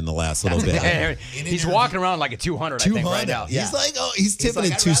risen in the last little bit. He's walking around like a 200, I think, right now. Yeah. He's tipping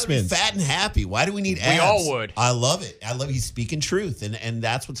in 2 spins. Fat and happy. Why do we need abs? We all would. I love it. He's speaking truth, and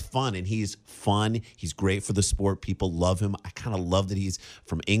that's what's fun. And he's fun. He's great for the sport. People love him. I kind of love that he's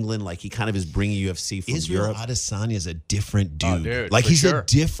from England. Like, he kind of is bringing UFC from Israel Europe. Adesanya is a different dude. Oh, dude, like, he's sure. a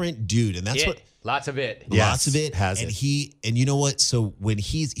different dude, and that's what. Lots of it. Lots of it. Has and it. And you know what? So when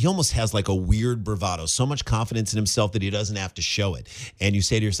he almost has like a weird bravado, so much confidence in himself that he doesn't have to show it. And you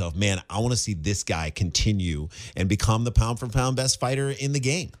say to yourself, man, I want to see this guy continue and become the pound for pound best fighter in the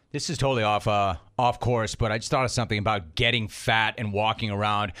game. This is totally off course, but I just thought of something about getting fat and walking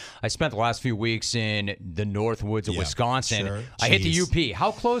around. I spent the last few weeks in the North Woods of Wisconsin. Sure. I hit the UP.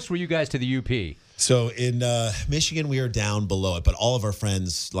 How close were you guys to the UP? So in Michigan, we are down below it, but all of our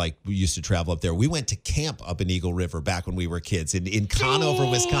friends, like, we used to travel up there. We went to camp up in Eagle River back when we were kids in Conover,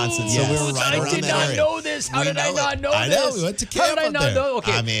 Wisconsin. So we were right around that area. I did not know this. How did I not know this? I know. We went to camp How did I not know?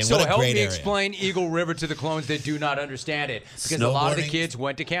 Okay, I mean, so what a help great me area. explain Eagle River to the clones that do not understand it, because a lot of the kids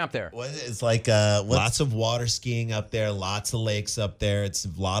went to camp there. It's like lots of water skiing up there, lots of lakes up there. It's a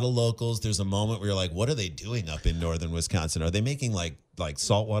lot of locals. There's a moment where you're like, what are they doing up in northern Wisconsin? Are they making like like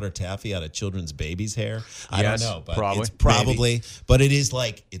saltwater taffy out of children's babies' hair? I Yes, don't know, but probably. it's probably. But it is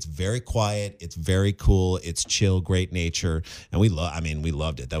like it's very quiet. It's very cool. It's chill, great nature, and we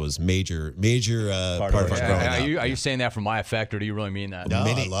loved it. That was major part of our growing up. Are you saying that for my effect, or do you really mean that? No,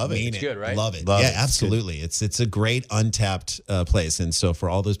 I love it. Mean It's good, right? Love it. Love yeah, it. It's absolutely. It's a great untapped place, and so for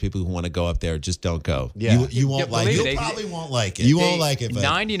all those people who want to go up there, just don't go. Yeah. You won't like believe it. it. You probably won't like it. You won't like it. But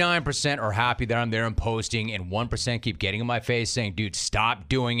 99% are happy that I'm there and posting, and 1% keep getting in my face saying, dude, stop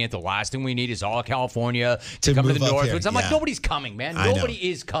doing it. The last thing we need is all California to come to the move up north. here. I'm like, Yeah. nobody's coming, man. I know. Nobody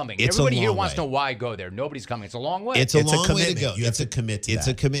is coming. It's a Everybody here long wants to way. know why I go there. Nobody's coming. It's a long way. it's a long way to commitment. go. You have to commit to It's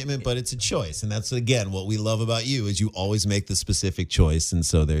that. a commitment, but it's a choice, and that's again what we love about you is you always make the specific choice, and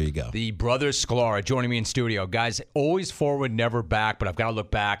so there you go. The brothers Sklar joining me in studio. Guys, always forward, never back, but I've got to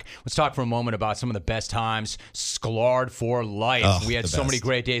look back. Let's talk for a moment about some of the best times. Sklar for life. Oh, We had the so many best.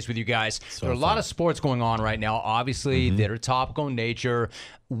 great days with you guys. There are a lot of sports going on right now, obviously, that are topical in nature.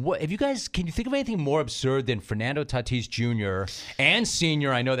 What, have you guys, can you think of anything more absurd than Fernando Tatis Jr. and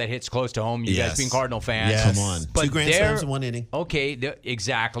Sr.? I know that hits close to home, you guys Yes. being Cardinal fans. Yes. Come on. But 2 grand they're- slams in 1 inning. Okay,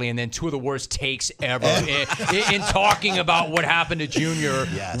 exactly. And then 2 of the worst takes ever in talking about what happened to Junior.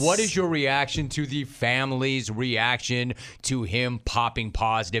 Yes. What is your reaction to the family's reaction to him popping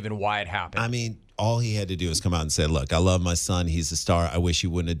positive and why it happened? I mean, all he had to do is come out and say, look, I love my son. He's a star. I wish he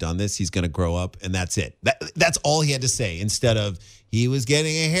wouldn't have done this. He's going to grow up, and that's it. That's all he had to say instead of he was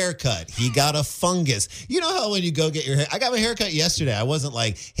getting a haircut. He got a fungus. You know how when you go get your hair, I got my haircut yesterday. I wasn't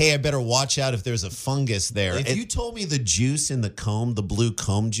like, hey, I better watch out if there's a fungus there. If you told me the juice in the comb, the blue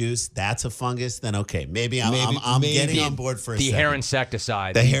comb juice, that's a fungus, then okay, maybe I'm getting on board for a the second. hair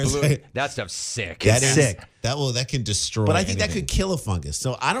insecticide. The hair blue- insect- that stuff's sick. That It's is sick. that can destroy. But I think that anything. could kill a fungus.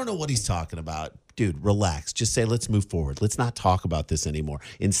 So I don't know what he's talking about. Dude, relax. Just say, let's move forward. Let's not talk about this anymore.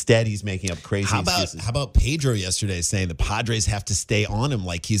 Instead, he's making up crazy How about Pedro yesterday saying the Padres have to stay on him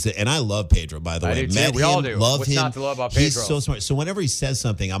like and I love Pedro, by the I way. do too. Met We him, all do. love What's him. not to love about He's Pedro? so smart. So whenever he says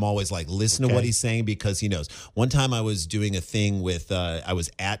something, I'm always like, listen to what he's saying because he knows. One time I was doing a thing with, I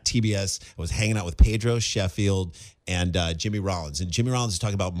was at TBS. I was hanging out with Pedro Sheffield and Jimmy Rollins. And Jimmy Rollins was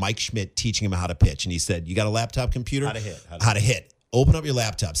talking about Mike Schmidt teaching him how to pitch. And he said, you got a laptop computer? How to hit. How to hit. Open up your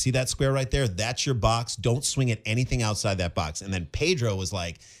laptop. See that square right there? That's your box. Don't swing at anything outside that box. And then Pedro was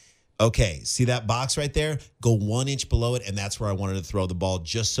like, okay, see that box right there? Go 1 inch below it, and that's where I wanted to throw the ball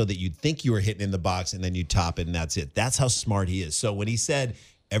just so that you'd think you were hitting in the box, and then you top it, and that's it. That's how smart he is. So when he said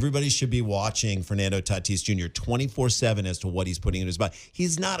everybody should be watching Fernando Tatis Jr. 24/7 as to what he's putting in his body,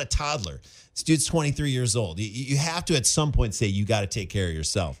 he's not a toddler. This dude's 23 years old. You have to at some point say you got to take care of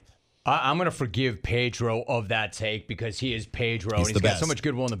yourself. I'm going to forgive Pedro of that take because he is Pedro. He's and the got best. so much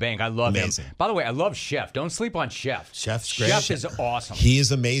goodwill in the bank. I love Amazing. him. By the way, I love Chef. Don't sleep on Chef. Chef's great. Chef is awesome. He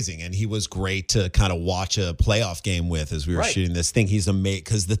is amazing, and he was great to kind of watch a playoff game with as we were Right. shooting this thing. He's amazing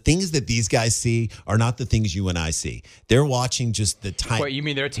because the things that these guys see are not the things you and I see. They're watching just the time. Wait, you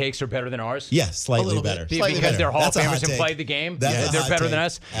mean their takes are better than ours? Yeah, slightly little better. bit. Slightly Because better. they're Hall of That's a hot Famers and take. played the game? That's a They're hot better take. than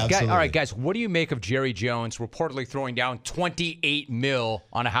us? Absolutely. All right, guys, what do you make of Jerry Jones reportedly throwing down $28 million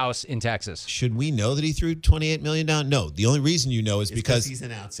on a house in Texas? Should we know that he threw $28 million down? No. The only reason you know is because he's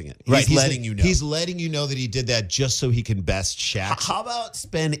announcing it. Right, He's letting you know. He's letting you know that he did that just so he can best Shaq. How about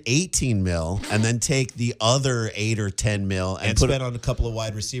spend 18 mil and then take the other 8 or 10 mil and put spend on a couple of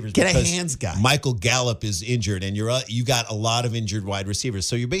wide receivers. Get a because hands guy. Michael Gallup is injured, and you got a lot of injured wide receivers.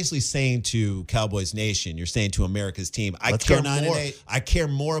 So you're basically saying to Cowboys Nation, you're saying to America's team, Let's go 9-8. I care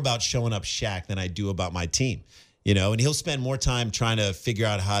more about showing up Shaq than I do about my team. You know, and he'll spend more time trying to figure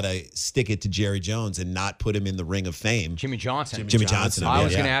out how to stick it to Jerry Jones and not put him in the ring of fame. Jimmy Johnson. Jimmy Johnson. I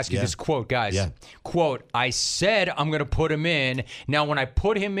was Yeah, going to ask you yeah. this quote, guys. Yeah. Quote, I said I'm going to put him in. Now, when I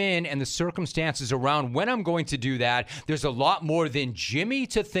put him in and the circumstances around when I'm going to do that, there's a lot more than Jimmy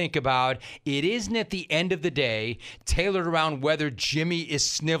to think about. It isn't at the end of the day tailored around whether Jimmy is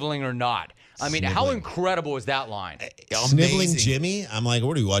sniveling or not. I mean, how Sniveling. incredible is that line? Sniveling Amazing. Jimmy? I'm like,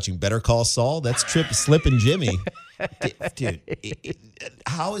 what are we watching? Better Call Saul? That's Slipping Jimmy. Dude,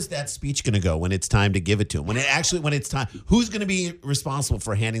 how is that speech going to go when it's time to give it to him? When it's time, who's going to be responsible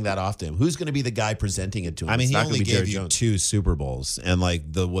for handing that off to him? Who's going to be the guy presenting it to him? I mean, It's he not only gonna be Jerry gave you Jones. 2 Super Bowls, and like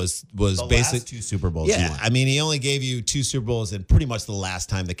was The basically last 2 Super Bowls. he Yeah, won. I mean, he only gave you 2 Super Bowls, and pretty much the last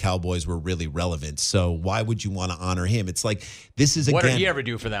time the Cowboys were really relevant. So why would you want to honor him? It's like this is What again. did he ever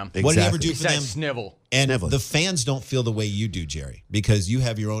do for them? What did he ever Exactly. do for them? Besides snivel. And Sniveling. the fans don't feel the way you do, Jerry, because you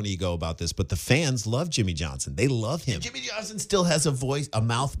have your own ego about this. But the fans love Jimmy Johnson. They love him. Jimmy Johnson still has a voice, a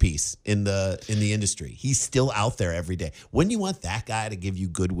mouthpiece in the industry. He's still out there every day. Wouldn't you want that guy to give you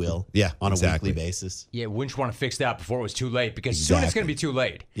goodwill? On a weekly basis. Yeah, wouldn't you want to fix that before it was too late? Because soon it's going to be too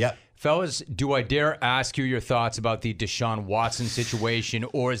late. Yep. Fellas, do I dare ask you your thoughts about the Deshaun Watson situation,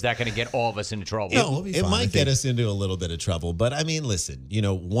 or is that going to get all of us into trouble? No, we'll be fine. It might get us into a little bit of trouble, but I mean, listen,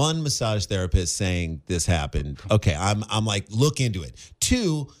 one massage therapist saying this happened. Okay, I'm like, look into it.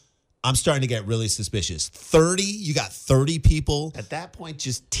 2, I'm starting to get really suspicious. 30, you got 30 people. At that point,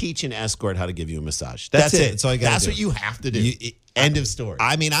 just teach an escort how to give you a massage. That's it. That's all you got to do. That's what you have to do. End of story.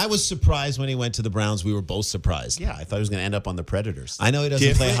 I mean, I was surprised when he went to the Browns. We were both surprised. Yeah, I thought he was going to end up on the Predators. I know he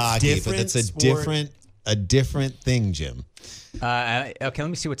doesn't play hockey, but that's a different thing, Jim. Okay, let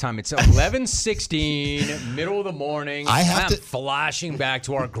me see what time it's. 11:16, middle of the morning. I'm flashing back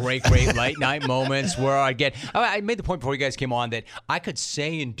to our great late night moments where I made the point before you guys came on that I could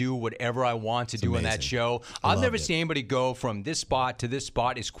say and do whatever I want to do in that show. I've never seen anybody go from this spot to this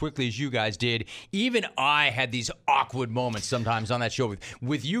spot as quickly as you guys did. Even I had these awkward moments sometimes on that show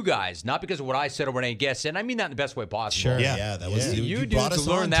with you guys, not because of what I said or what any guest said. And I mean that in the best way possible. Sure, yeah, that was you brought us to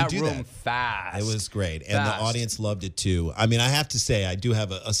learn that room fast. It was great, and the audience loved it too. I mean, I have to say, I do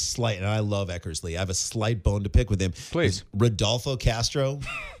have a slight, and I love Eckersley. I have a slight bone to pick with him. Please, Rodolfo Castro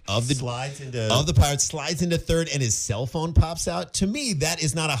of the Pirates slides into third, and his cell phone pops out. To me, that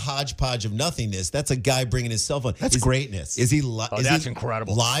is not a hodgepodge of nothingness. That's a guy bringing his cell phone. That's greatness. Is he? That's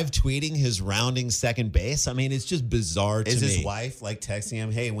incredible. Live tweeting his rounding second base. I mean, it's just bizarre to me. Is his wife like texting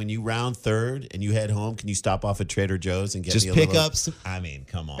him, "Hey, when you round third and you head home, can you stop off at Trader Joe's and get just me a pick little?" up some? I mean,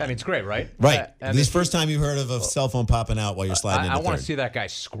 come on. I mean, it's great, right? Right. This first time you've heard of a cell phone popping out while you're sliding into third. I want to see that guy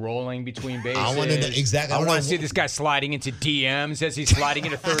scrolling between bases. I want to see this guy sliding into DMs as he's sliding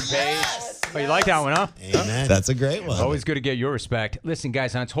into third base. Oh, you like that one, huh? Amen. That's a great one. Always good to get your respect. Listen,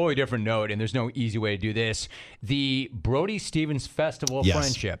 guys, on a totally different note, and there's no easy way to do this, the Brody Stevens Festival of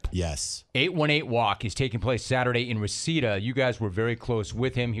Friendship. Yes. 818 Walk is taking place Saturday in Reseda. You guys were very close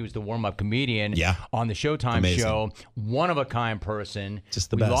with him. He was the warm-up comedian on the Showtime show. One-of-a-kind person. Just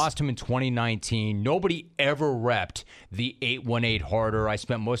the best. We lost him in 2019. Nobody ever repped the 818 harder. I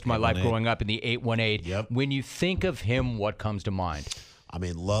spent most of my life growing up in the 818. Yep. When you think of him, what comes to mind? I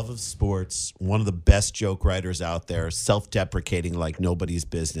mean, love of sports, one of the best joke writers out there, self-deprecating like nobody's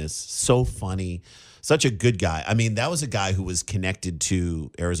business, so funny, such a good guy. I mean, that was a guy who was connected to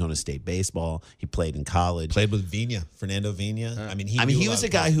Arizona State baseball. He played in college. Played with Vina, Fernando Vina. He was a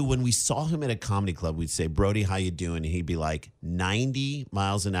guy who, when we saw him at a comedy club, we'd say, "Brody, how you doing?" And he'd be like, 90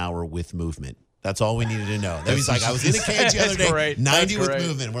 miles an hour with movement. That's all we needed to know. That was like, I was in a cage the other day, 90 with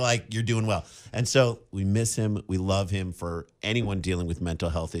movement. We're like, you're doing well. And so we miss him. We love him. For anyone dealing with mental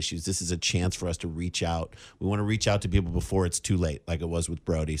health issues, this is a chance for us to reach out. We want to reach out to people before it's too late, like it was with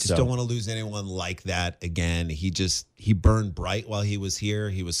Brody. Just don't want to lose anyone like that again. He burned bright while he was here.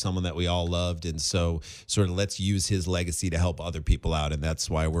 He was someone that we all loved. And so sort of let's use his legacy to help other people out. And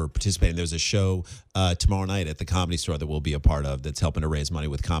that's why we're participating. There's a show tomorrow night at the Comedy Store that we'll be a part of that's helping to raise money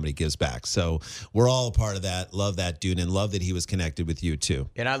with Comedy Gives Back. So we're all a part of that. Love that dude, and love that he was connected with you too.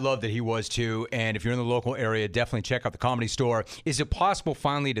 And I love that he was too. And if you're in the local area, definitely check out the Comedy Store. Is it possible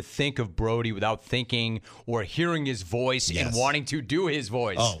finally to think of Brody without thinking or hearing his voice and wanting to do his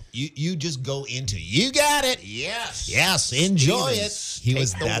voice? Oh, you just go into, you got it. Yes, enjoy Stevens. it. He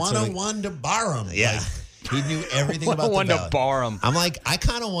was the 101 to Barham. Yeah. He knew everything about the one to Barham. I'm like, I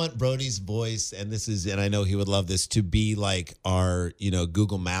kind of want Brody's voice, and I know he would love this, to be like our,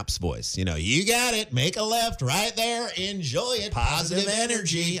 Google Maps voice. You got it. Make a left right there. Enjoy it. Positive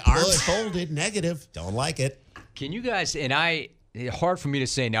energy. Arms folded. Negative. Don't like it. Can you guys, hard for me to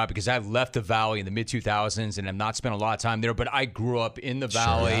say now because I left the Valley in the mid-2000s and have not spent a lot of time there, but I grew up in the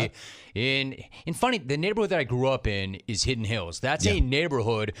Valley. Sure. The neighborhood that I grew up in is Hidden Hills. That's a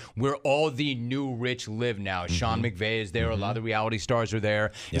neighborhood where all the new rich live now. Sean McVay is there. A lot of the reality stars are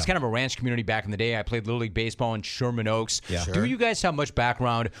there. It's kind of a ranch community back in the day. I played Little League Baseball in Sherman Oaks. Yeah. Do you guys have much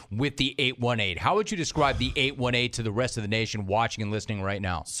background with the 818? How would you describe the 818 to the rest of the nation watching and listening right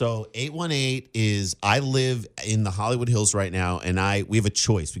now? So 818 is, I live in the Hollywood Hills right now, and we have a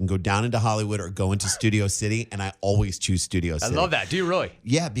choice. We can go down into Hollywood or go into Studio City, and I always choose Studio City. I love that. Do you really?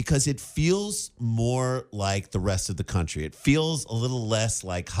 Yeah, because it feels more like the rest of the country. It feels a little less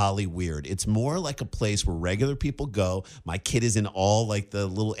like Holly Weird. It's more like a place where regular people go. My kid is in all like the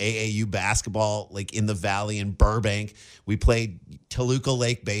little AAU basketball, like in the Valley in Burbank. We played Toluca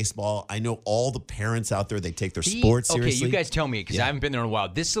Lake baseball. I know all the parents out there, they take their sports seriously. Okay, you guys tell me, because I haven't been there in a while.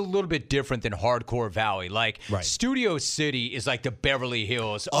 This is a little bit different than hardcore Valley. Like, Studio City is like the Beverly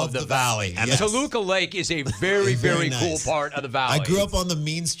Hills of the valley. And yes. Toluca Lake is a very, very nice. cool part of the valley. I grew up on the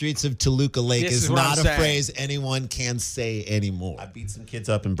mean streets of Toluca Lake. This is is what not I'm a saying. phrase anyone can say anymore. I beat some kids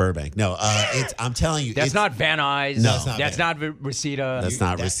up in Burbank. No, I'm telling you. That's not Van Nuys. No. That's not Reseda. That's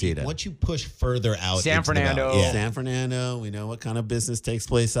not Reseda. Once you push further out, San into the Fernando. valley, yeah. San Fernando, we know what kind of business takes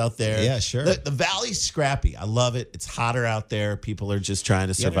place out there. Yeah, sure. The valley's scrappy. I love it. It's hotter out there. People are just trying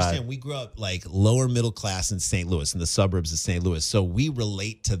to You survive. understand, we grew up like lower middle class in St. Louis, in the suburbs of St. Louis. So we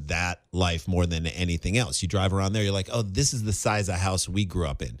relate to that life more than anything else. You drive around there, you're like, oh, this is the size of house we grew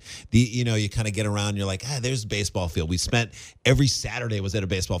up in. You kind of get around, you're like, there's a baseball field. We spent every Saturday was at a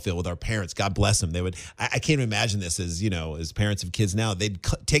baseball field with our parents. God bless them. They would. I can't imagine this as parents of kids now. They'd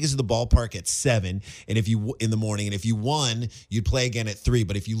take us to the ballpark at 7, and if you in the morning, and if you won, you'd play again at 3.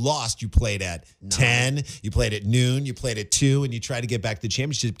 But if you lost, you played at 10. You played at noon. You played at 2, and you tried to get back to the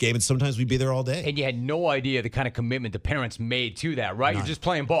championship game. And sometimes we'd be there all day. And you had no idea the kind of commitment the parents made to that, right? You're just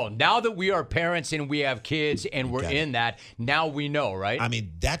playing ball. Now that we are parents and we have kids and we're in that, now we know, right? I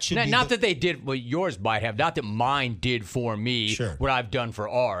mean, that should be not that they did what yours might have, not that mine did for me what I've done for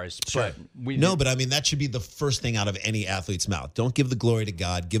ours. Sure. But I mean, that should be the first thing out of any athlete's mouth. Don't give the glory to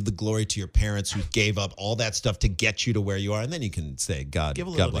God. Give the glory to your parents who gave up all that stuff to get you to where you are. And then you can say, God, Give a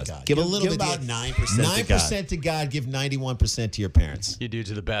little God to bless. God. Give a little Give bit. about 9% to God. 9% to God. Give 91% to your parents. You do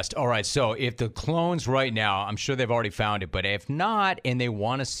to the best. All right, so if the clones right now, I'm sure they've already found it, but if not, and they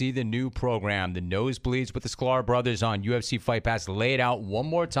want to see the new program, the Nosebleeds with the Sklar Brothers on UFC Fight Pass, lay it out one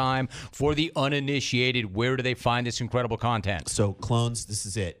more time for the uninitiated. Where do they find this incredible content? So, clones, this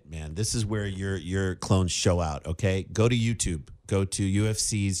is it, man. This is where your clones show out, okay? Go to YouTube. Go to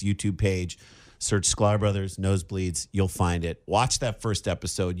UFC's YouTube page. Search Sklar Brothers, Nosebleeds. You'll find it. Watch that first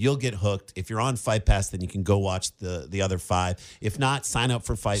episode. You'll get hooked. If you're on Fight Pass, then you can go watch the other 5. If not, sign up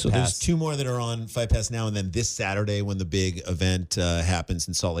for Fight Pass. So there's 2 more that are on Fight Pass now, and then this Saturday when the big event happens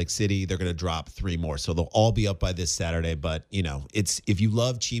in Salt Lake City, they're going to drop 3 more. So they'll all be up by this Saturday. But it's if you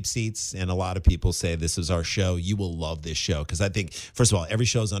love cheap seats, and a lot of people say this is our show, you will love this show because I think first of all, every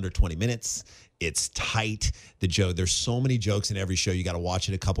show is under 20 minutes. It's tight. There's so many jokes in every show. You got to watch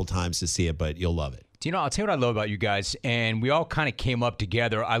it a couple times to see it, but you'll love it. I'll tell you what I love about you guys, and we all kind of came up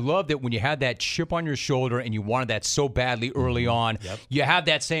together. I love that when you had that chip on your shoulder and you wanted that so badly early on, you have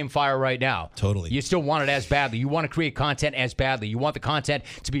that same fire right now. Totally. You still want it as badly. You want to create content as badly. You want the content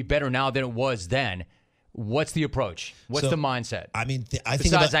to be better now than it was then. What's the approach? What's the mindset? I mean,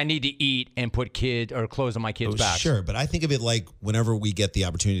 besides, I need to eat and put clothes on my kids' backs. Sure, but I think of it like whenever we get the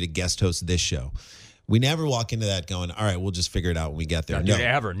opportunity to guest host this show, we never walk into that going, all right, we'll just figure it out when we get there. No,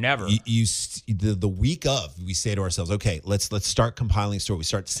 dude, never. The week of, we say to ourselves, okay, let's start compiling stories. We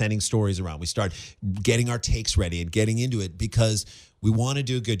start sending stories around. We start getting our takes ready and getting into it because we want to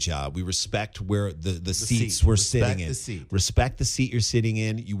do a good job. We respect where the seats we're sitting in. Respect the seat you're sitting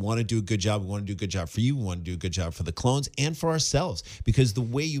in. You want to do a good job. We want to do a good job for you. We want to do a good job for the clones and for ourselves because the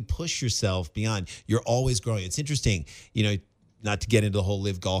way you push yourself beyond, you're always growing. It's interesting, not to get into the whole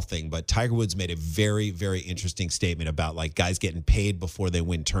live golf thing, but Tiger Woods made a very, very interesting statement about like guys getting paid before they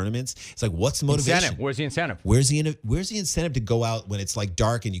win tournaments. It's like, what's the motivation? Incentive. Where's the incentive? Where's the incentive to go out when it's like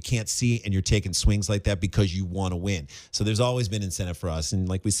dark and you can't see and you're taking swings like that because you want to win? So there's always been incentive for us. And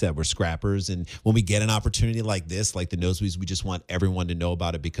like we said, we're scrappers. And when we get an opportunity like this, like the Nosebleeds, we just want everyone to know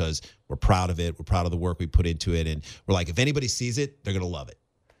about it because we're proud of it. We're proud of the work we put into it. And we're like, if anybody sees it, they're going to love it.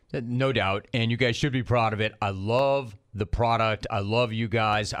 No doubt. And you guys should be proud of it. I love the product. I love you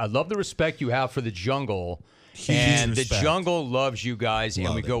guys. I love the respect you have for the jungle. And the jungle loves you guys,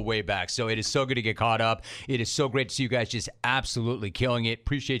 and we go way back. So it is so good to get caught up. It is so great to see you guys just absolutely killing it.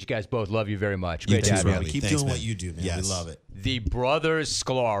 Appreciate you guys both. Love you very much. Great to have you. Keep doing what you do, man. Yes. We love it. The brothers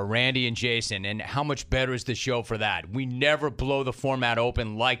Sklar, Randy and Jason, and how much better is the show for that? We never blow the format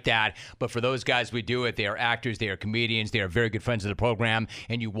open like that, but for those guys, we do it. They are actors, they are comedians, they are very good friends of the program,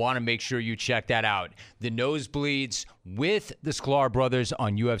 and you want to make sure you check that out. The Nosebleeds with the Sklar brothers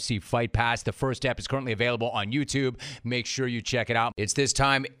on UFC Fight Pass. The first step is currently available on YouTube. Make sure you check it out. It's this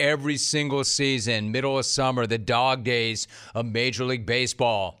time every single season, middle of summer, the dog days of Major League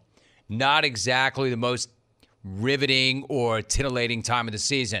Baseball. Not exactly the most riveting or titillating time of the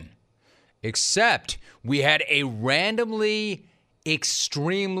season, except we had a randomly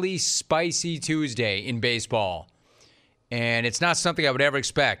extremely spicy Tuesday in baseball, and it's not something I would ever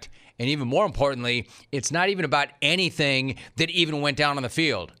expect. And even more importantly, it's not even about anything that even went down on the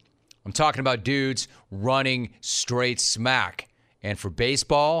field. I'm talking about dudes running straight smack. And for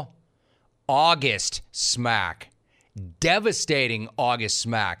baseball, August smack. Devastating August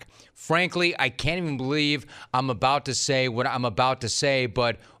smack. Frankly, I can't even believe I'm about to say what I'm about to say,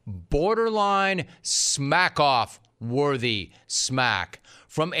 but borderline smack off worthy smack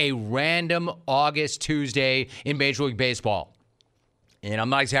from a random August Tuesday in Major League Baseball. And I'm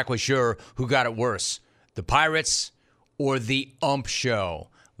not exactly sure who got it worse, the Pirates or the ump show.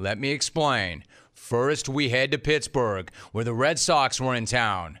 Let me explain. First, we head to Pittsburgh, where the Red Sox were in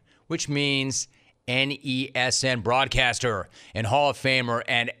town, which means NESN broadcaster and Hall of Famer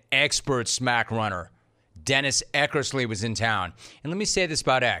and expert smack runner Dennis Eckersley was in town. And let me say this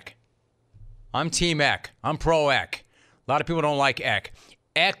about Eck. I'm Team Eck. I'm pro Eck. A lot of people don't like Eck.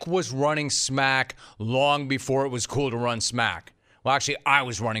 Eck was running smack long before it was cool to run smack. Well, actually, I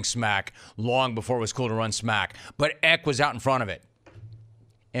was running smack long before it was cool to run smack. But Eck was out in front of it.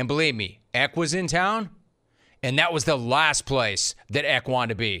 And believe me, Eck was in town, and that was the last place that Eck wanted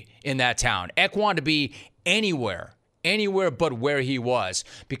to be, in that town. Eck wanted to be anywhere but where he was,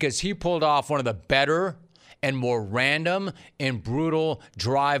 because he pulled off one of the better and more random and brutal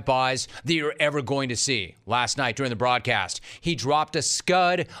drive-bys that you're ever going to see. Last night during the broadcast, he dropped a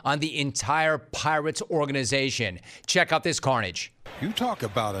scud on the entire Pirates organization. Check out this carnage. You talk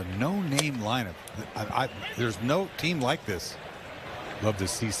about a no-name lineup. There's no team like this. Love to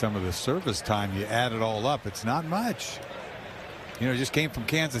see some of the service time. You add it all up. It's not much. You know, just came from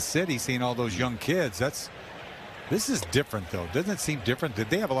Kansas City, seeing all those young kids. This is different, though. Doesn't it seem different?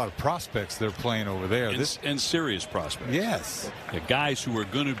 They have a lot of prospects they're playing over there. And serious prospects. Yes. The guys who are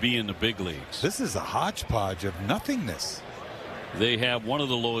going to be in the big leagues. This is a hodgepodge of nothingness. They have one of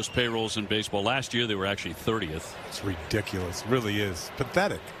the lowest payrolls in baseball. Last year, they were actually 30th. It's ridiculous. It really is.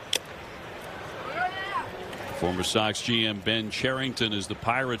 Pathetic. Former Sox GM Ben Cherington is the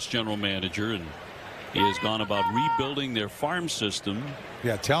Pirates general manager, and he has gone about rebuilding their farm system.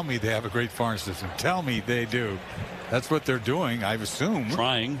 Yeah, tell me they have a great farm system. Tell me they do. That's what they're doing, I assume.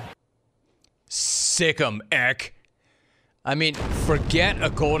 Trying. Sick 'em, Eck. I mean, forget a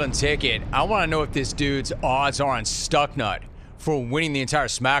golden ticket. I want to know if this dude's odds are on Stucknut for winning the entire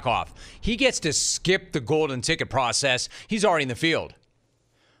smack-off. He gets to skip the golden ticket process. He's already in the field.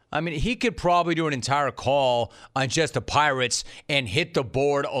 I mean, he could probably do an entire call on just the Pirates and hit the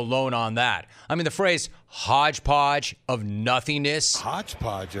board alone on that. I mean, the phrase hodgepodge of nothingness.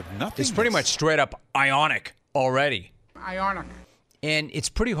 Hodgepodge of nothingness. It's pretty much straight up ionic already. Ionic. And it's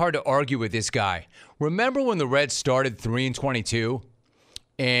pretty hard to argue with this guy. Remember when the Reds started 3-22?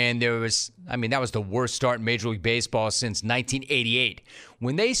 And that was the worst start in Major League Baseball since 1988.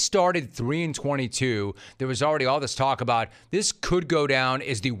 When they started 3-22, there was already all this talk about this could go down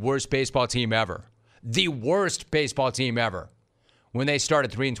as the worst baseball team ever. The worst baseball team ever. When they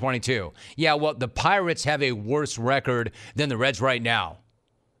started 3-22. Yeah, well, the Pirates have a worse record than the Reds right now.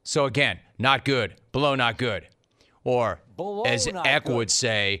 So again, not good. Below not good. Or, as Eck would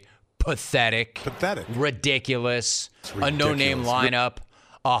say, pathetic. Pathetic. Ridiculous. A no-name lineup.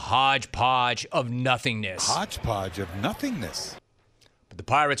 A hodgepodge of nothingness. Hodgepodge of nothingness. But the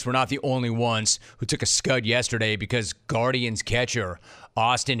Pirates were not the only ones who took a scud yesterday, because Guardians catcher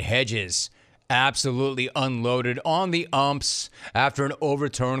Austin Hedges absolutely unloaded on the umps after an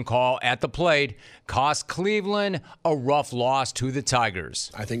overturned call at the plate cost Cleveland a rough loss to the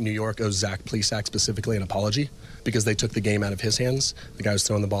Tigers. I think New York owes Zach Plesac specifically an apology, because they took the game out of his hands. The guy was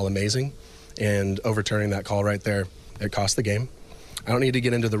throwing the ball amazing, and overturning that call right there, it cost the game. I don't need to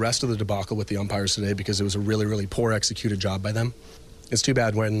get into the rest of the debacle with the umpires today, because it was a really, really poor executed job by them. It's too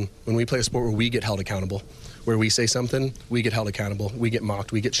bad when we play a sport where we get held accountable, where we say something, we get held accountable, we get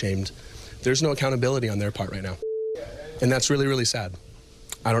mocked, we get shamed. There's no accountability on their part right now. And that's really, really sad.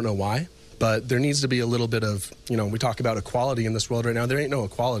 I don't know why, but there needs to be a little bit of, we talk about equality in this world right now. There ain't no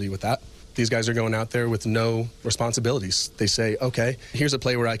equality with that. These guys are going out there with no responsibilities. They say, okay, here's a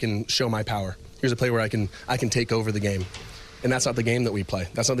play where I can show my power. Here's a play where I can take over the game. And that's not the game that we play.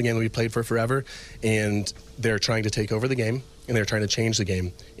 That's not the game that we played for forever. And they're trying to take over the game, and they're trying to change the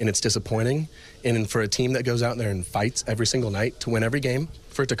game. And it's disappointing. And for a team that goes out there and fights every single night to win every game,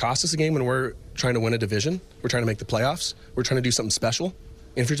 for it to cost us a game when we're trying to win a division, we're trying to make the playoffs, we're trying to do something special,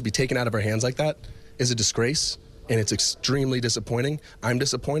 and for it to be taken out of our hands like that is a disgrace, and it's extremely disappointing. I'm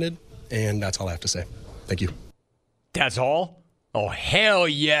disappointed, and that's all I have to say. Thank you. That's all? Oh, hell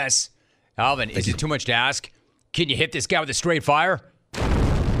yes. Alvin, is it too much to ask? Can you hit this guy with a straight fire?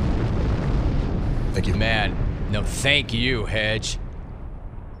 Thank you. Man, no thank you, Hedge.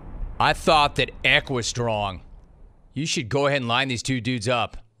 I thought that Eck was strong. You should go ahead and line these two dudes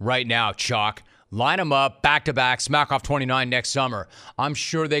up right now, Chalk. Line them up back-to-back, smack off 29 next summer. I'm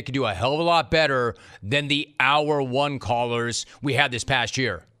sure they could do a hell of a lot better than the hour one callers we had this past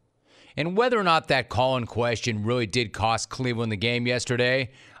year. And whether or not that call in question really did cost Cleveland the game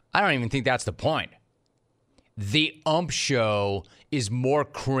yesterday, I don't even think that's the point. The Ump Show is more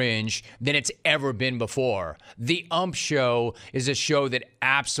cringe than it's ever been before. The Ump Show is a show that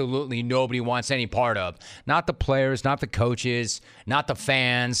absolutely nobody wants any part of. Not the players, not the coaches, not the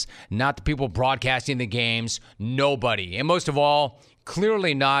fans, not the people broadcasting the games. Nobody. And most of all,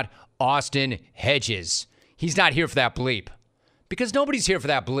 clearly not Austin Hedges. He's not here for that bleep. Because nobody's here for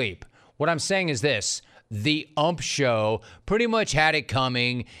that bleep. What I'm saying is this. The Ump Show pretty much had it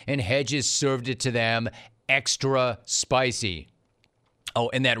coming, and Hedges served it to them extra spicy. Oh,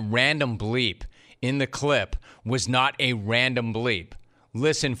 and that random bleep in the clip was not a random bleep.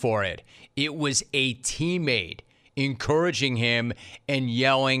 Listen for it. It was a teammate encouraging him and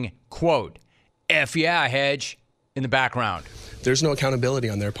yelling, quote, F yeah, Hedge, in the background. There's no accountability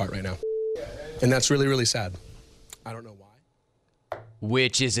on their part right now. And that's really, really sad. I don't know why.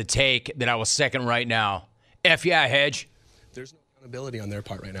 Which is a take that I will second right now. F yeah, Hedge. There's no accountability on their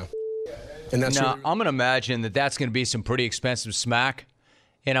part right now. And that's now, really, I'm going to imagine that that's going to be some pretty expensive smack.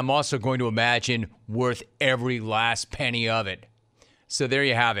 And I'm also going to imagine worth every last penny of it. So there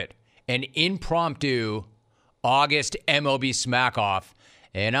you have it. An impromptu August MLB smack-off.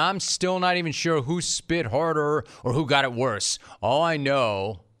 And I'm still not even sure who spit harder or who got it worse. All I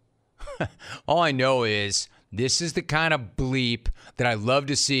know is this is the kind of bleep that I love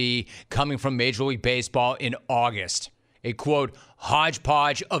to see coming from Major League Baseball in August. A, quote,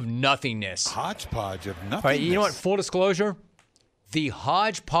 hodgepodge of nothingness. Hodgepodge of nothingness? All right, you know what? Full disclosure. The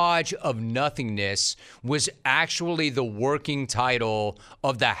hodgepodge of nothingness was actually the working title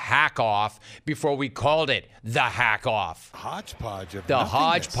of the Hack Off before we called it the Hack Off. Hodgepodge of the nothingness.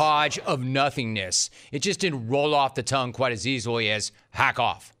 Hodgepodge of nothingness. It just didn't roll off the tongue quite as easily as Hack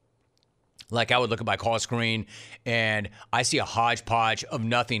Off. Like I would look at my call screen and I see a hodgepodge of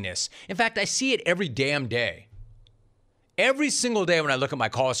nothingness. In fact, I see it every damn day. Every single day when I look at my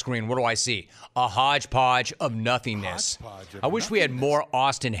call screen, what do I see? A hodgepodge of nothingness. I wish we had more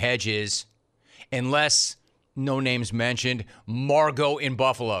Austin Hedges and less, no names mentioned, Margot in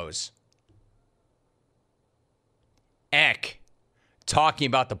Buffaloes. Eck talking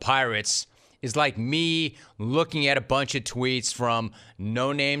about the Pirates is like me looking at a bunch of tweets from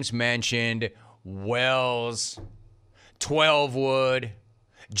no names mentioned, Wells, 12 Wood,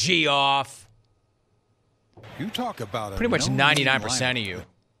 Geoff. You talk about pretty much 99% of you.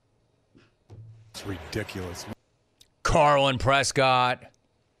 It's ridiculous. Carlin Prescott.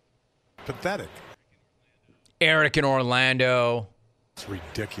 Pathetic. Eric in Orlando. It's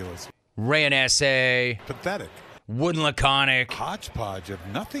ridiculous. Ray and S.A. Pathetic. Wooden Laconic. Hodgepodge of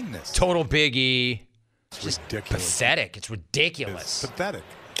nothingness. Total Big E. It's just ridiculous. Pathetic. It's ridiculous. It's pathetic.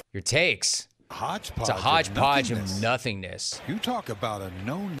 Your takes. Hodgepodge. It's a hodgepodge of nothingness. You talk about a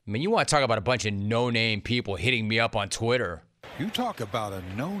no. I mean, you want to talk about a bunch of no-name people hitting me up on Twitter. You talk about a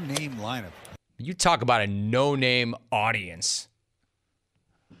no-name lineup. You talk about a no-name audience.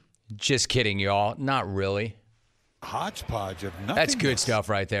 Just kidding, y'all. Not really. Hodgepodge of nothingness. That's good stuff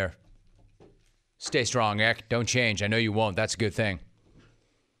right there. Stay strong, Eck. Don't change. I know you won't. That's a good thing.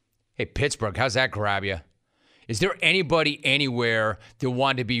 Hey, Pittsburgh, how's that grab you? Is there anybody anywhere that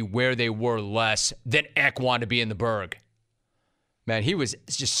wanted to be where they were less than Eck wanted to be in the Berg? Man, he was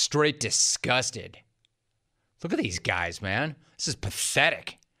just straight disgusted. Look at these guys, man. This is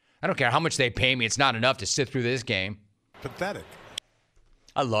pathetic. I don't care how much they pay me. It's not enough to sit through this game. Pathetic.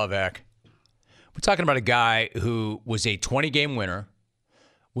 I love Eck. We're talking about a guy who was a 20-game winner,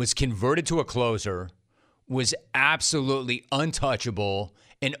 was converted to a closer, was absolutely untouchable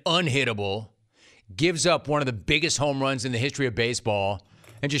and unhittable, gives up one of the biggest home runs in the history of baseball,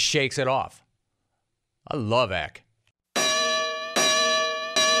 and just shakes it off. I love Eck. Good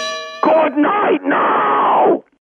night now!